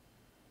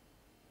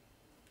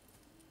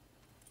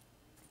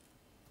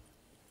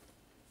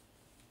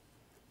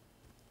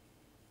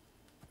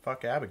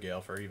 Fuck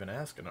Abigail for even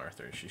asking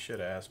Arthur. She should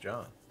have asked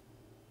John.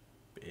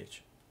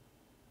 Bitch.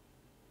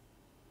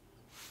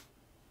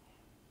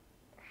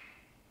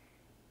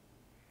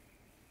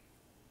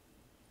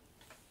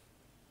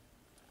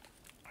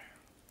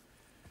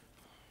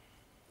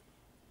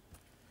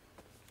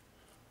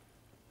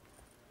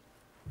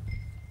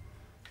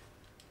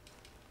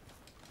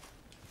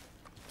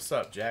 What's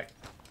up, Jack?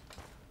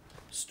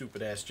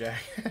 Stupid ass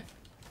Jack.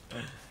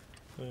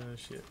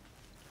 Shit.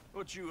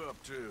 What you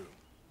up to?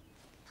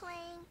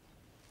 Playing,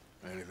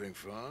 Anything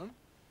fun?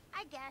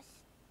 I guess.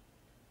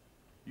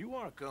 You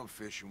want to come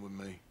fishing with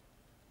me?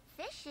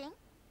 Fishing?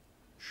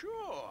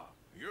 Sure.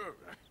 You're...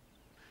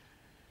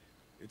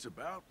 It's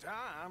about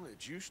time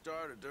that you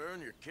started to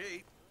earn your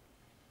keep.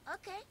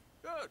 Okay.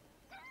 Good.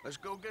 Let's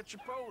go get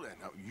your pole then.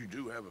 Now, you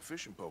do have a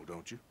fishing pole,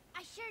 don't you?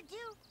 I sure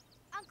do.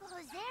 Uncle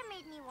Jose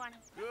made me one.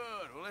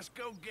 Good. Well, let's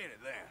go get it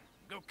then.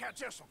 Go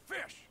catch us some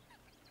fish.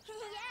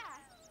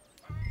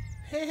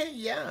 Yeah. Hey,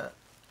 yeah.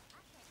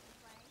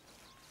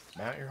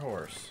 Mount your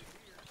horse.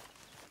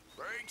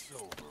 Break's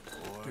over,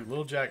 boy. Dude,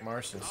 little Jack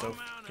Marston's so I'll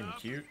mount fucking up,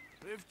 cute.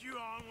 Lift you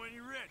on when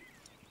you're ready.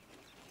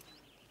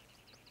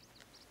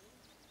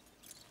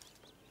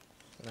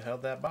 Where the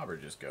hell'd that bobber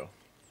just go?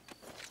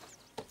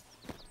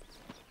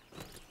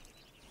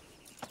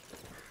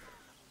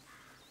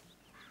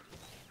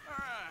 All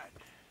right.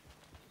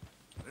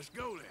 Let's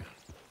go then.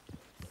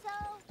 So,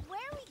 where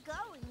are we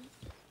going?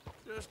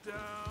 Just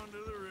down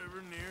to the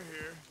river near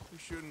here. We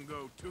shouldn't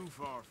go too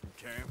far from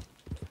camp.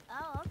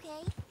 Oh,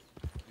 okay.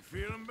 You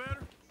feeling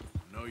better?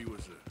 I know you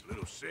was a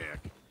little sick.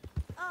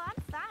 Oh,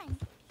 I'm fine.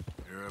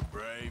 You're a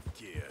brave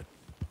kid.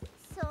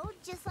 So,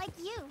 just like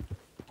you.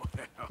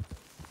 Well,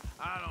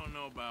 I don't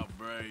know about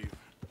brave.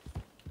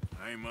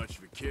 I ain't much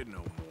of a kid no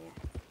more.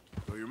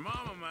 So your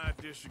mama might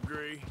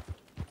disagree.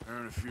 Her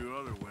and a few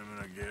other women,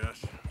 I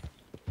guess.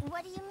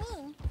 What do you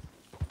mean?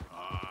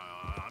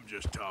 I'm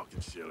just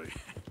talking silly.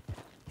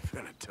 It's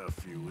been a tough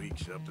few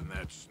weeks up in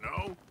that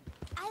snow.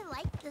 I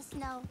like the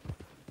snow.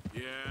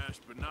 Yes,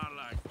 but not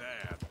like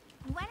that.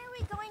 When are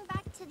we going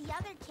back to the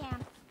other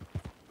camp?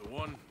 The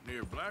one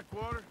near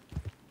Blackwater?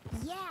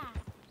 Yeah.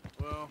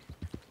 Well,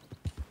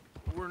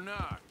 we're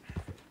not.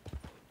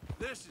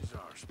 This is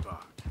our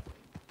spot.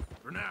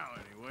 For now,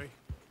 anyway.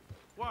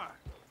 Why?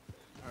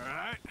 All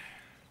right.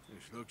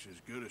 This looks as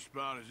good a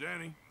spot as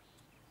any.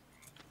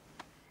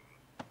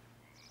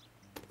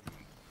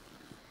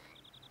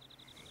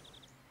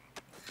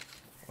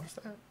 What's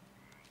that?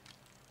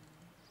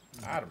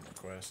 Item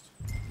request.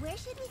 Where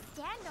should we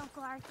stand,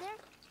 Uncle Arthur?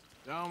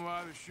 Down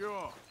by the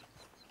shore.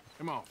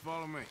 Come on,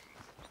 follow me.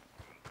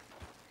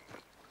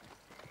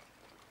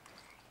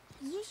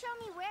 You show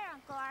me where,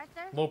 Uncle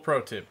Arthur. Little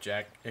pro tip,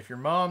 Jack. If your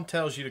mom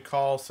tells you to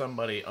call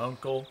somebody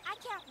uncle I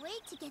can't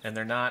wait to get and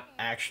they're not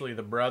actually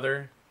the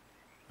brother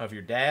of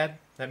your dad,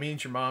 that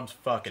means your mom's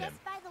fucking him.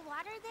 just by the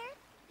water there?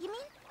 You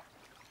mean?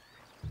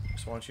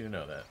 Just want you to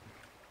know that.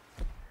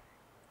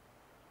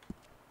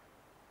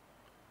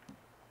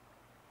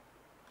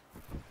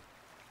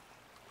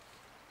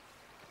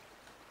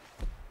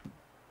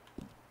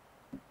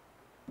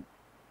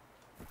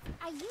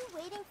 Are you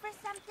waiting for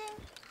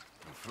something?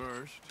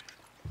 First,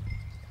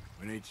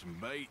 we need some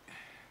bait.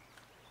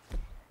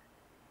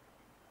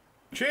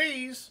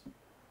 Cheese!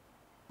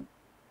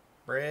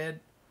 Bread,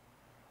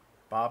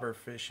 bobber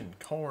fish, and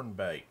corn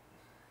bait.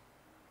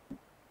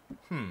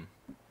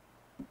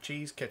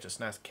 Cheese, catch us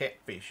nice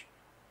catfish.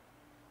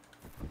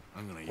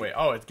 I'm gonna Wait,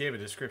 oh, it gave a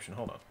description.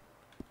 Hold on.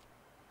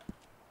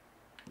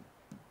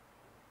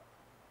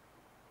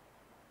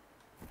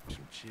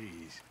 some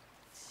cheese.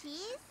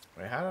 Cheese?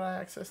 Wait, how did I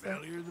access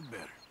that? Bellier the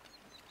better.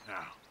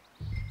 Now,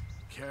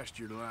 cast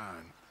your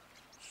line.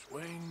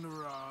 Swing the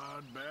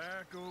rod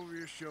back over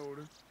your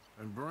shoulder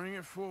and bring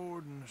it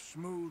forward in a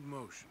smooth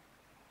motion.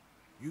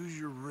 Use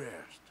your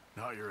wrist,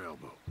 not your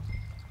elbow.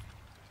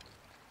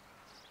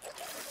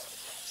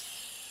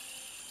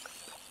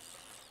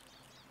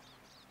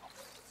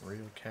 Real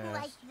cast.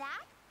 Like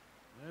that?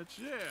 That's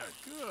it.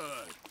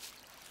 Good.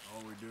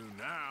 All we do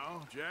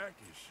now, Jack,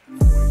 is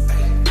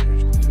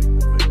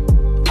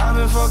I've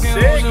been fucking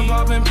hoes and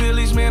popping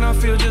pillies, man. I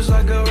feel just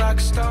like a rock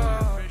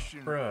star.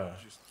 Bruh.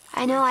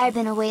 I know I've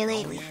been away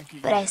lately,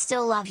 but I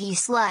still love you,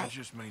 slut.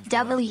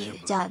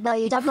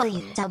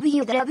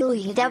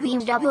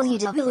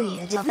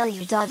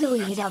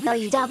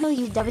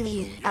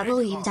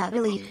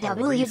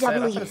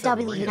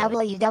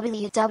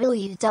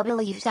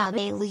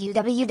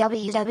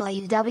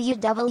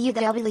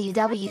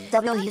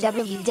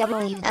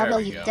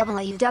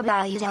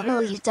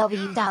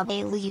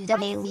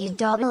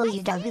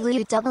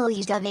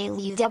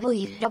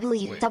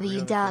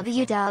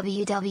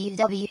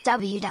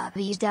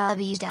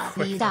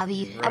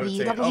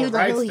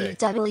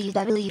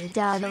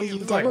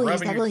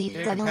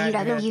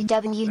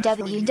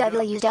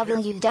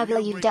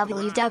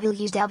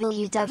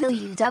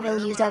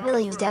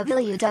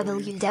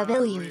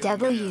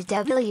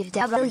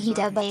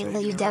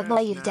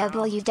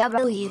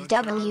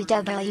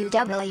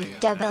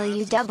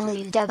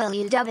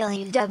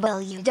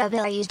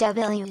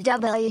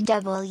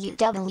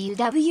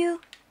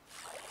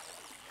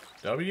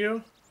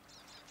 W?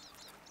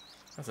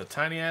 That's a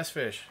tiny ass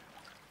fish.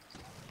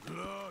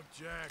 Look,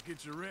 Jack,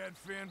 it's a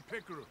redfin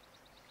pickerel.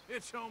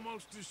 It's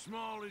almost as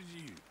small as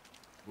you.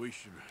 We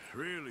should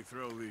really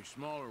throw these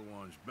smaller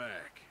ones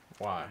back.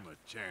 Why? Give them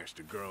a chance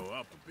to grow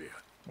up a bit.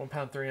 1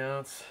 pound, 3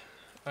 ounce.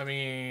 I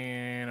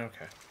mean,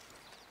 okay.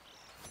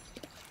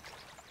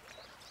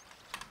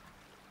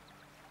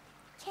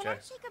 Can I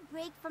take a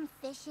break from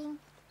fishing?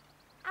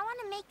 I want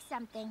to make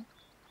something.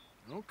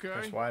 Okay.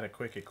 Press Y to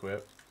quick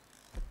equip.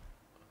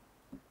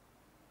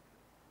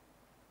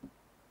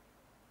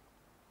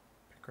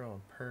 Pickerel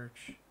and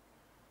perch.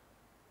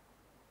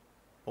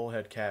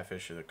 Bullhead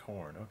catfish of the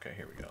corn. Okay,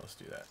 here we go. Let's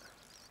do that.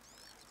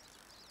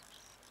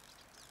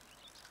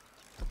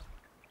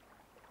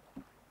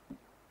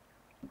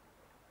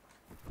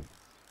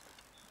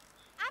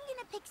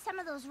 some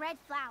of those red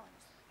flowers.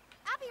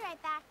 I'll be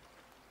right back.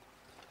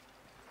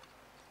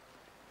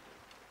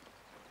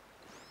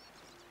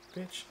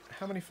 Bitch,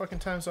 how many fucking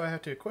times do I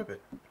have to equip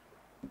it?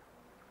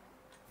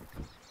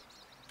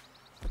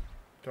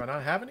 Do I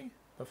not have any?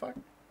 The fuck?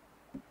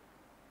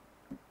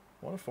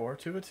 1 of 4,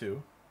 2 of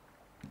 2.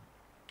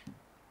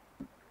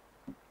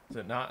 Is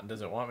it not?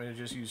 Does it want me to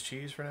just use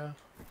cheese for now?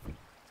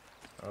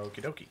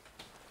 Okie dokie.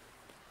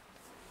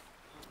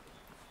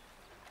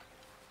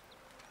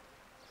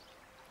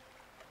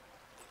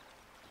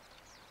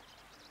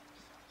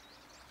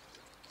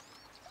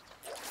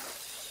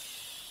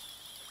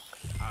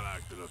 I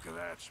like the look of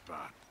that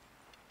spot.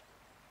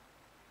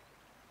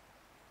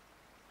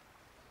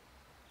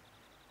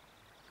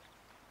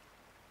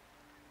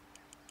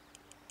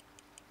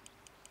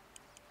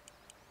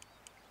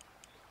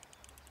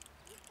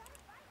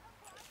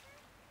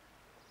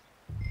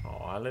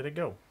 Oh, I let it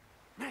go.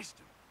 Missed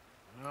him.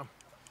 Well,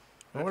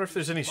 I wonder if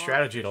there's any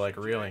strategy to like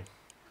reeling.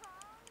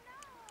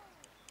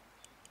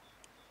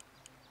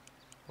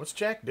 What's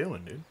Jack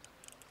doing, dude?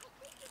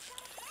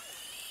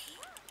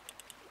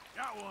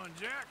 got one,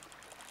 Jack.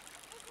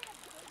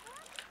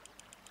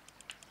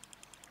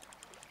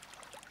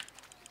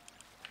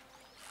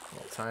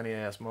 Little tiny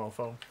ass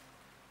mofo.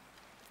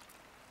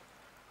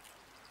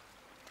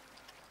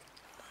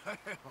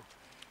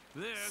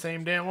 This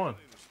Same damn one.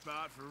 is the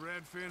spot for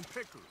redfin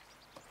pickerel.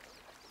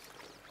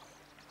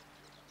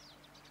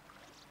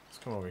 Let's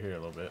come over here a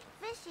little bit.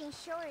 Fishing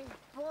sure is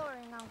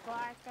boring, Uncle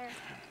Arthur.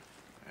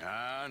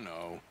 I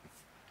know.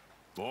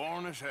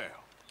 Boring as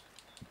hell.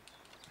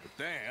 But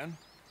then,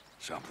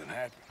 something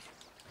happens.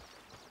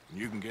 And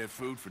you can get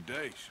food for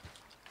days.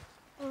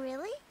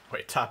 Really?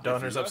 Wait, top If you're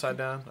donor's upside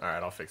lucky. down?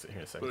 Alright, I'll fix it here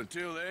in a But second.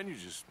 until then, you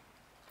just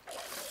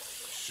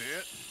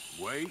sit,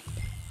 wait,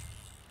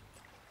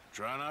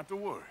 try not to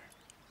worry.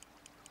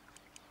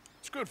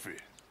 It's good for you,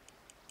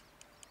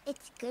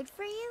 It's good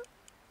for you?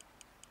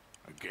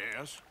 I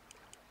guess.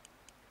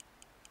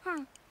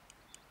 Huh.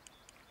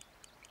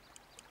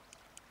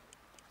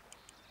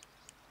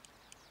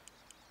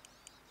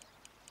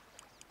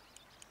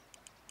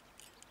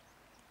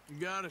 You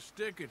gotta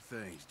stick at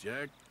things,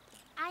 Jack.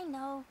 I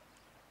know.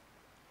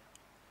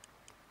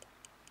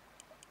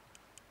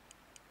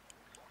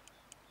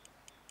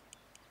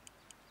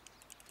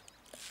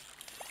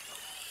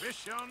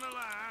 Fish on the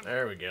line.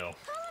 There we go.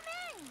 Pull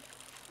him in.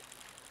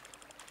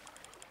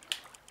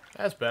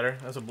 That's better.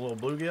 That's a little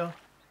bluegill.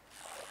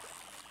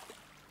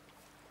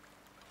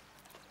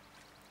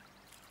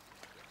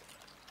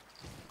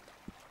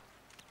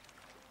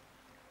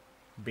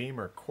 Beam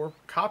or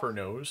copper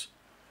nose.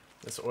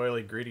 This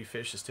oily, greedy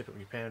fish is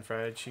typically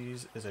pan-fried.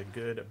 Cheese is a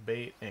good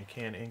bait and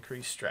can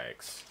increase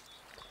strikes.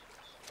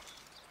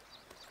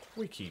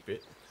 We keep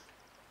it.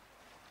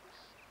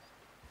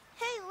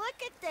 Hey, look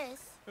at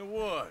this. And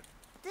what?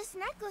 This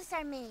necklace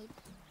I made.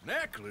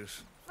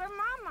 Necklace? For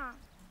Mama.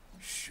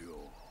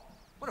 Sure.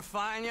 What a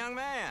fine young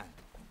man.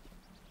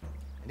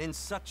 And in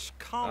such Oh,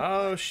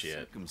 complex shit.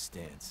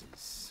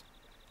 circumstances.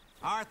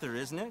 Arthur,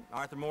 isn't it?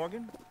 Arthur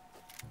Morgan?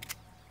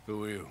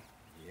 Who are you?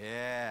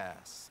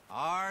 Yes,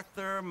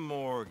 Arthur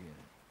Morgan.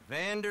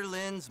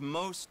 Vanderlyn's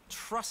most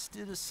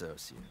trusted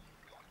associate.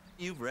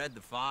 You've read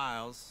the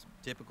files.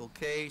 Typical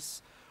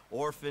case.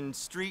 Orphaned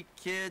street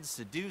kid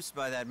seduced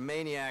by that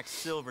maniac's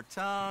silver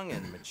tongue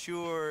and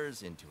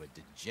matures into a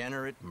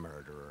degenerate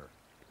murderer.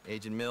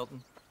 Agent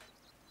Milton?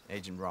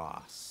 Agent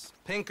Ross.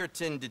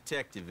 Pinkerton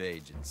Detective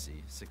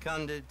Agency,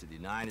 seconded to the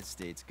United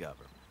States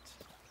government.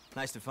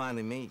 Nice to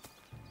finally meet.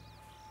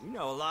 We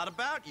know a lot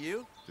about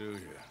you. Do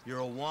you? You're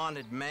a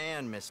wanted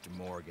man, Mr.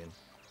 Morgan.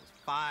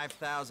 There's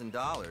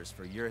 $5,000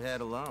 for your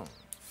head alone.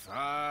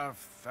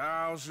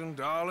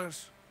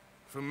 $5,000?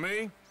 For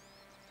me?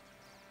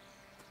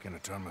 Can I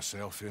turn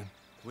myself in?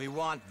 We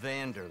want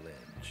Vanderlyn.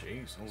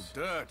 Jesus. Old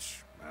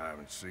Dutch. I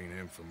haven't seen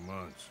him for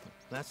months.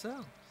 That's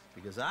so.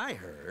 Because I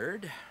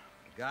heard a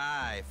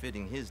guy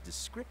fitting his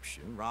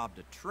description robbed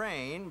a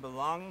train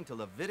belonging to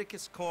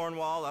Leviticus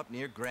Cornwall up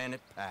near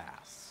Granite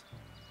Pass.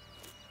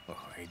 Oh,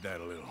 ain't that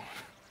a little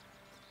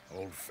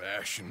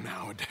old-fashioned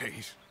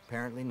nowadays?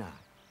 Apparently not.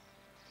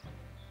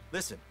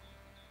 Listen.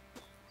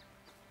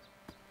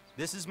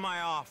 This is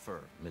my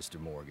offer, Mr.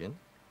 Morgan.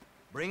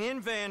 Bring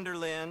in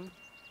Vanderlyn,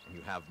 and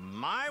you have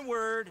my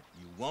word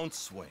you won't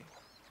swing.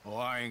 Oh,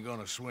 I ain't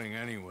gonna swing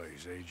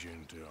anyways,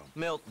 Agent,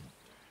 Milton.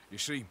 You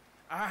see,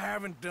 I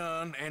haven't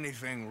done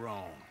anything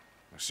wrong,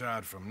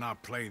 aside from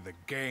not playing the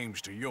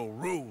games to your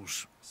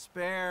rules.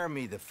 Spare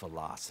me the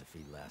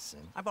philosophy lesson.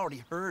 I've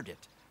already heard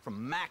it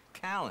from Mac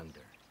Callender.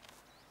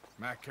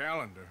 Mac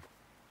Callender?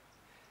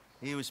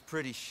 He was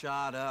pretty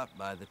shot up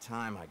by the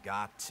time I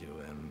got to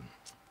him.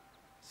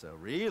 So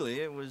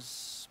really, it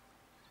was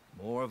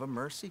more of a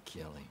mercy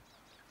killing.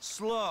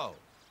 Slow,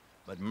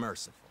 but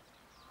merciful.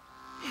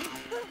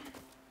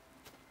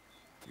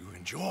 You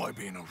enjoy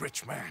being a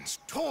rich man's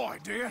toy,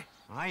 do you?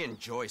 I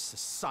enjoy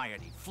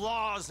society,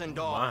 flaws and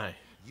all. My.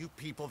 You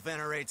people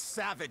venerate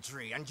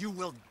savagery, and you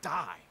will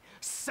die.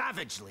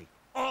 Savagely,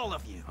 all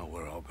of you. Oh,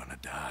 we're all gonna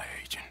die,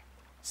 Agent.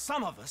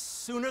 Some of us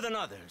sooner than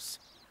others.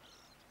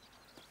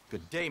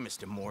 Good day,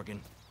 Mr.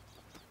 Morgan.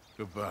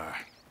 Goodbye.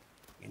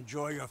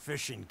 Enjoy your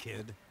fishing,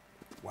 kid,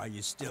 while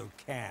you still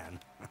can.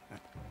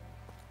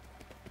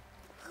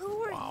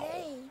 Who are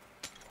they?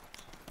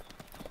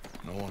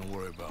 No one to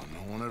worry about, no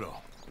one at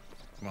all.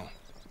 Come on,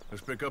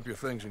 let's pick up your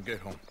things and get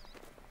home.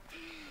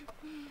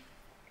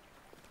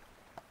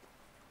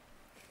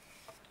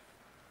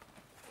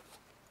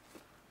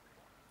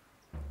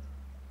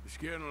 It's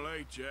getting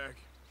late, Jack.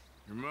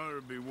 Your mother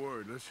would be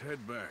worried. Let's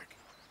head back.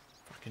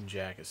 Fucking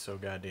Jack is so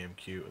goddamn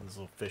cute with his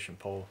little fishing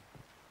pole.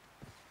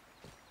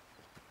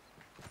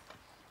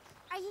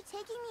 Are you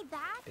taking me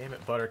back? Damn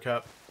it,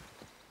 Buttercup.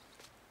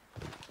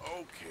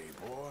 Okay,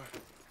 boy.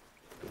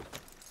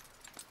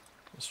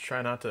 Let's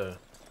try not to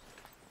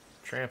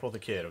trample the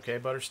kid, okay,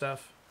 Butterstuff?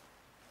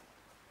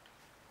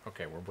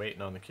 Okay, we're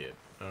waiting on the kid.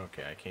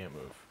 Okay, I can't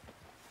move.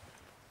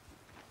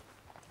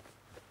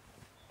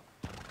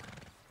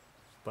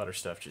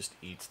 Butterstuff just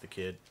eats the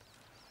kid.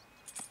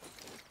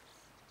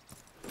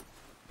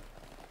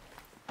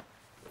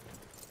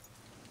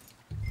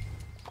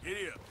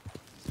 Idiot.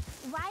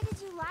 Why did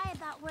you lie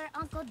about where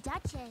Uncle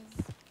Dutch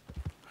is?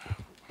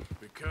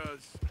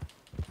 Because,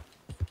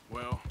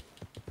 well,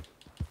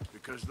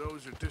 because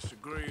those are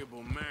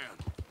disagreeable men,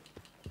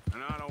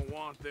 and I don't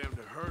want them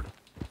to hurt him.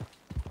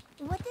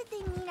 What did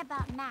they mean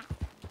about Matt?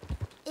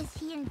 Is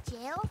he in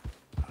jail?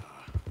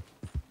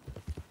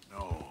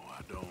 No,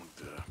 I don't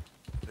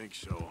think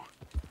so.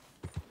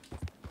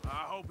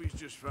 I hope he's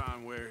just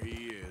fine where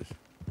he is.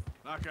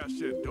 Like I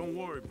said, don't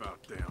worry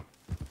about them.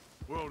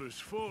 The world is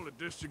full of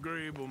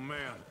disagreeable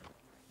men.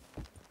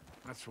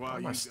 That's why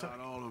you got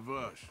all of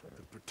us,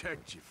 to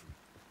protect you from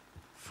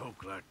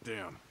folk like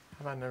them.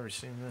 Have I never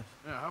seen this?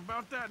 Yeah, how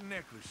about that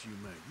necklace you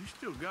made? You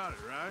still got it,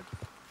 right?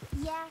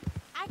 Yeah,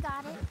 I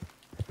got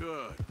it.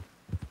 Good.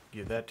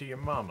 Give that to your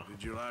mama.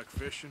 Did you like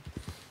fishing?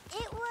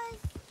 It was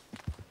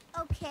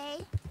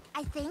okay,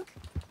 I think.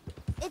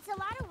 It's a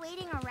lot of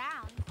waiting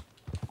around.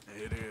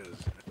 It is.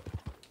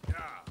 Yeah.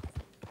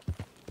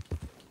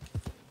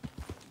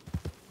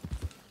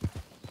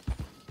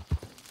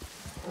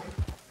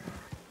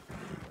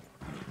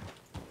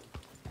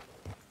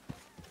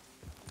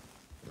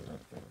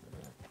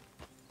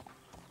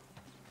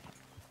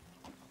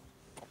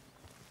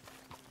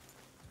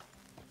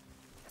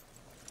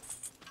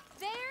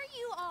 There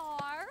you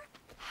are.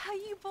 How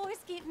you boys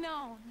getting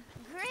on?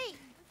 Great.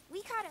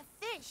 We caught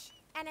a fish,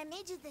 and I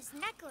made you this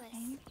necklace.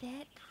 Ain't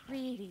that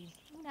pretty?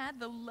 Ain't I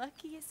the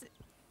luckiest?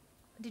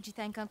 Did you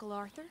thank Uncle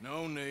Arthur?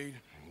 No need.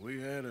 We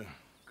had a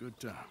good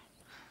time.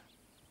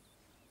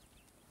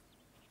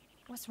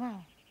 What's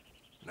wrong?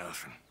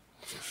 Nothing.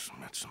 Just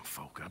met some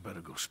folk. I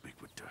better go speak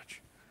with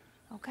Dutch.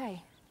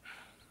 Okay.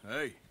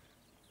 Hey,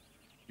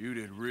 you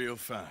did real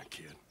fine,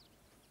 kid.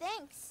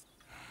 Thanks.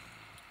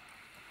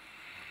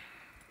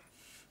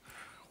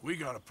 We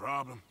got a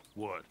problem.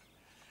 What?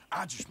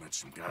 I just met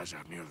some guys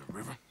out near the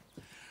river.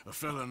 A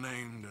fella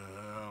named,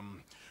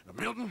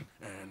 Milton,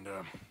 and,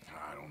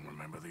 I don't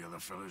remember the other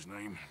fella's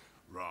name.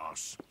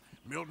 Ross.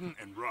 Milton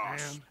and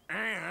Ross.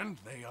 And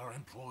they are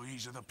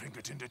employees of the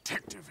Pinkerton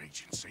Detective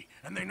Agency.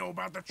 And they know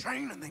about the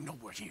train, and they know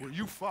we're here. Well,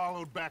 you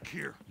followed back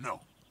here? No,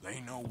 they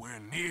know we're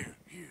near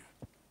here.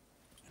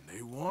 And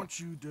they want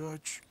you,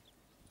 Dutch.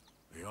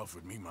 They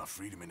offered me my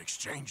freedom in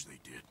exchange, they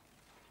did.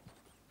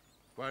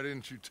 Why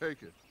didn't you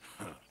take it?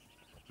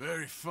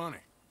 Very funny.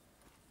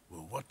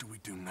 Well, what do we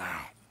do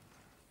now?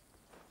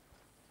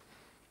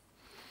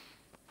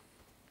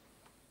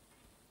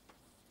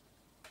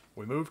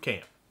 We move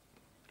camp.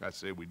 I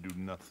say we do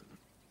nothing.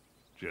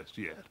 Just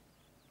yet.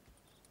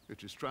 They're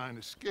just trying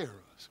to scare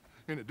us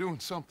into doing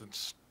something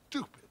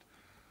stupid.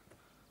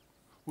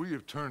 We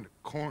have turned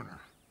a corner.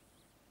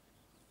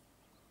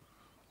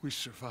 We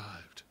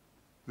survived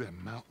them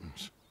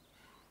mountains.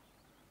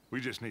 We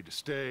just need to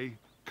stay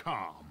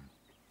calm.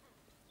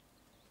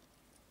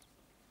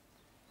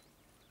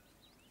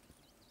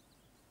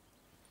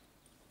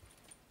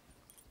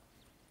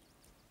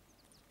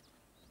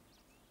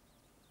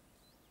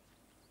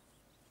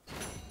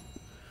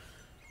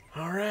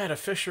 Alright, a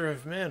fisher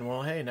of men.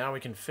 Well, hey, now we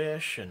can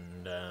fish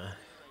and,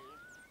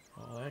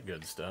 all that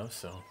good stuff,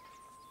 so.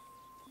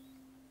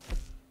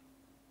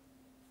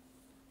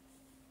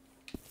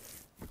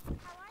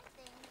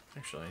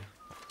 Actually.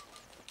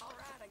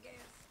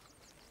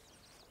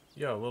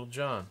 Yo, little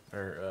John,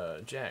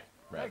 or, Jack,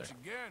 rather. Thanks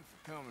again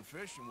for coming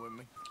fishing with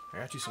me. I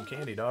got you some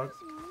candy, dog.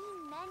 Those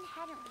mean men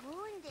hadn't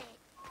ruined it.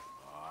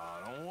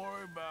 Don't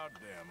worry about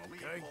them,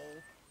 okay?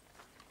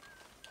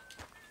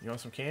 You want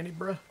some candy,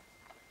 bruh?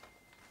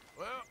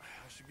 Well,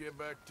 I should get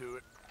back to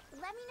it.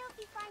 Let me know if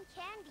you find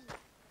candy.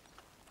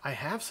 I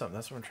have some.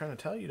 That's what I'm trying to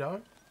tell you,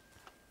 dog.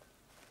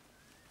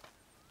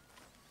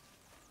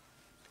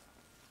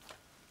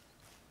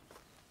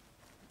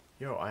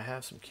 Yo, I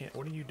have some candy.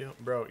 What are you doing?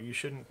 Bro, you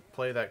shouldn't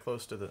play that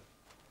close to the... Is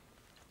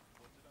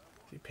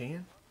he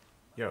peeing?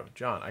 Yo,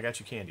 John, I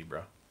got you candy,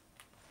 bro.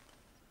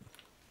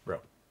 Bro.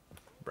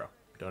 Bro.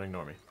 Don't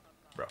ignore me.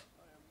 Bro.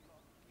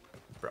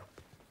 Bro.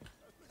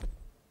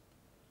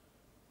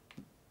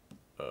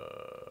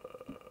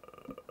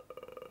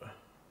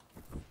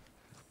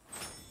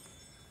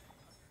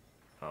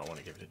 want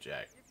to give it to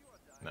Jack.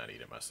 Not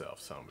eat it myself,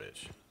 son of a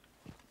bitch.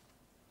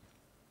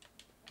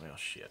 Well,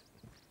 shit.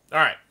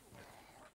 Alright.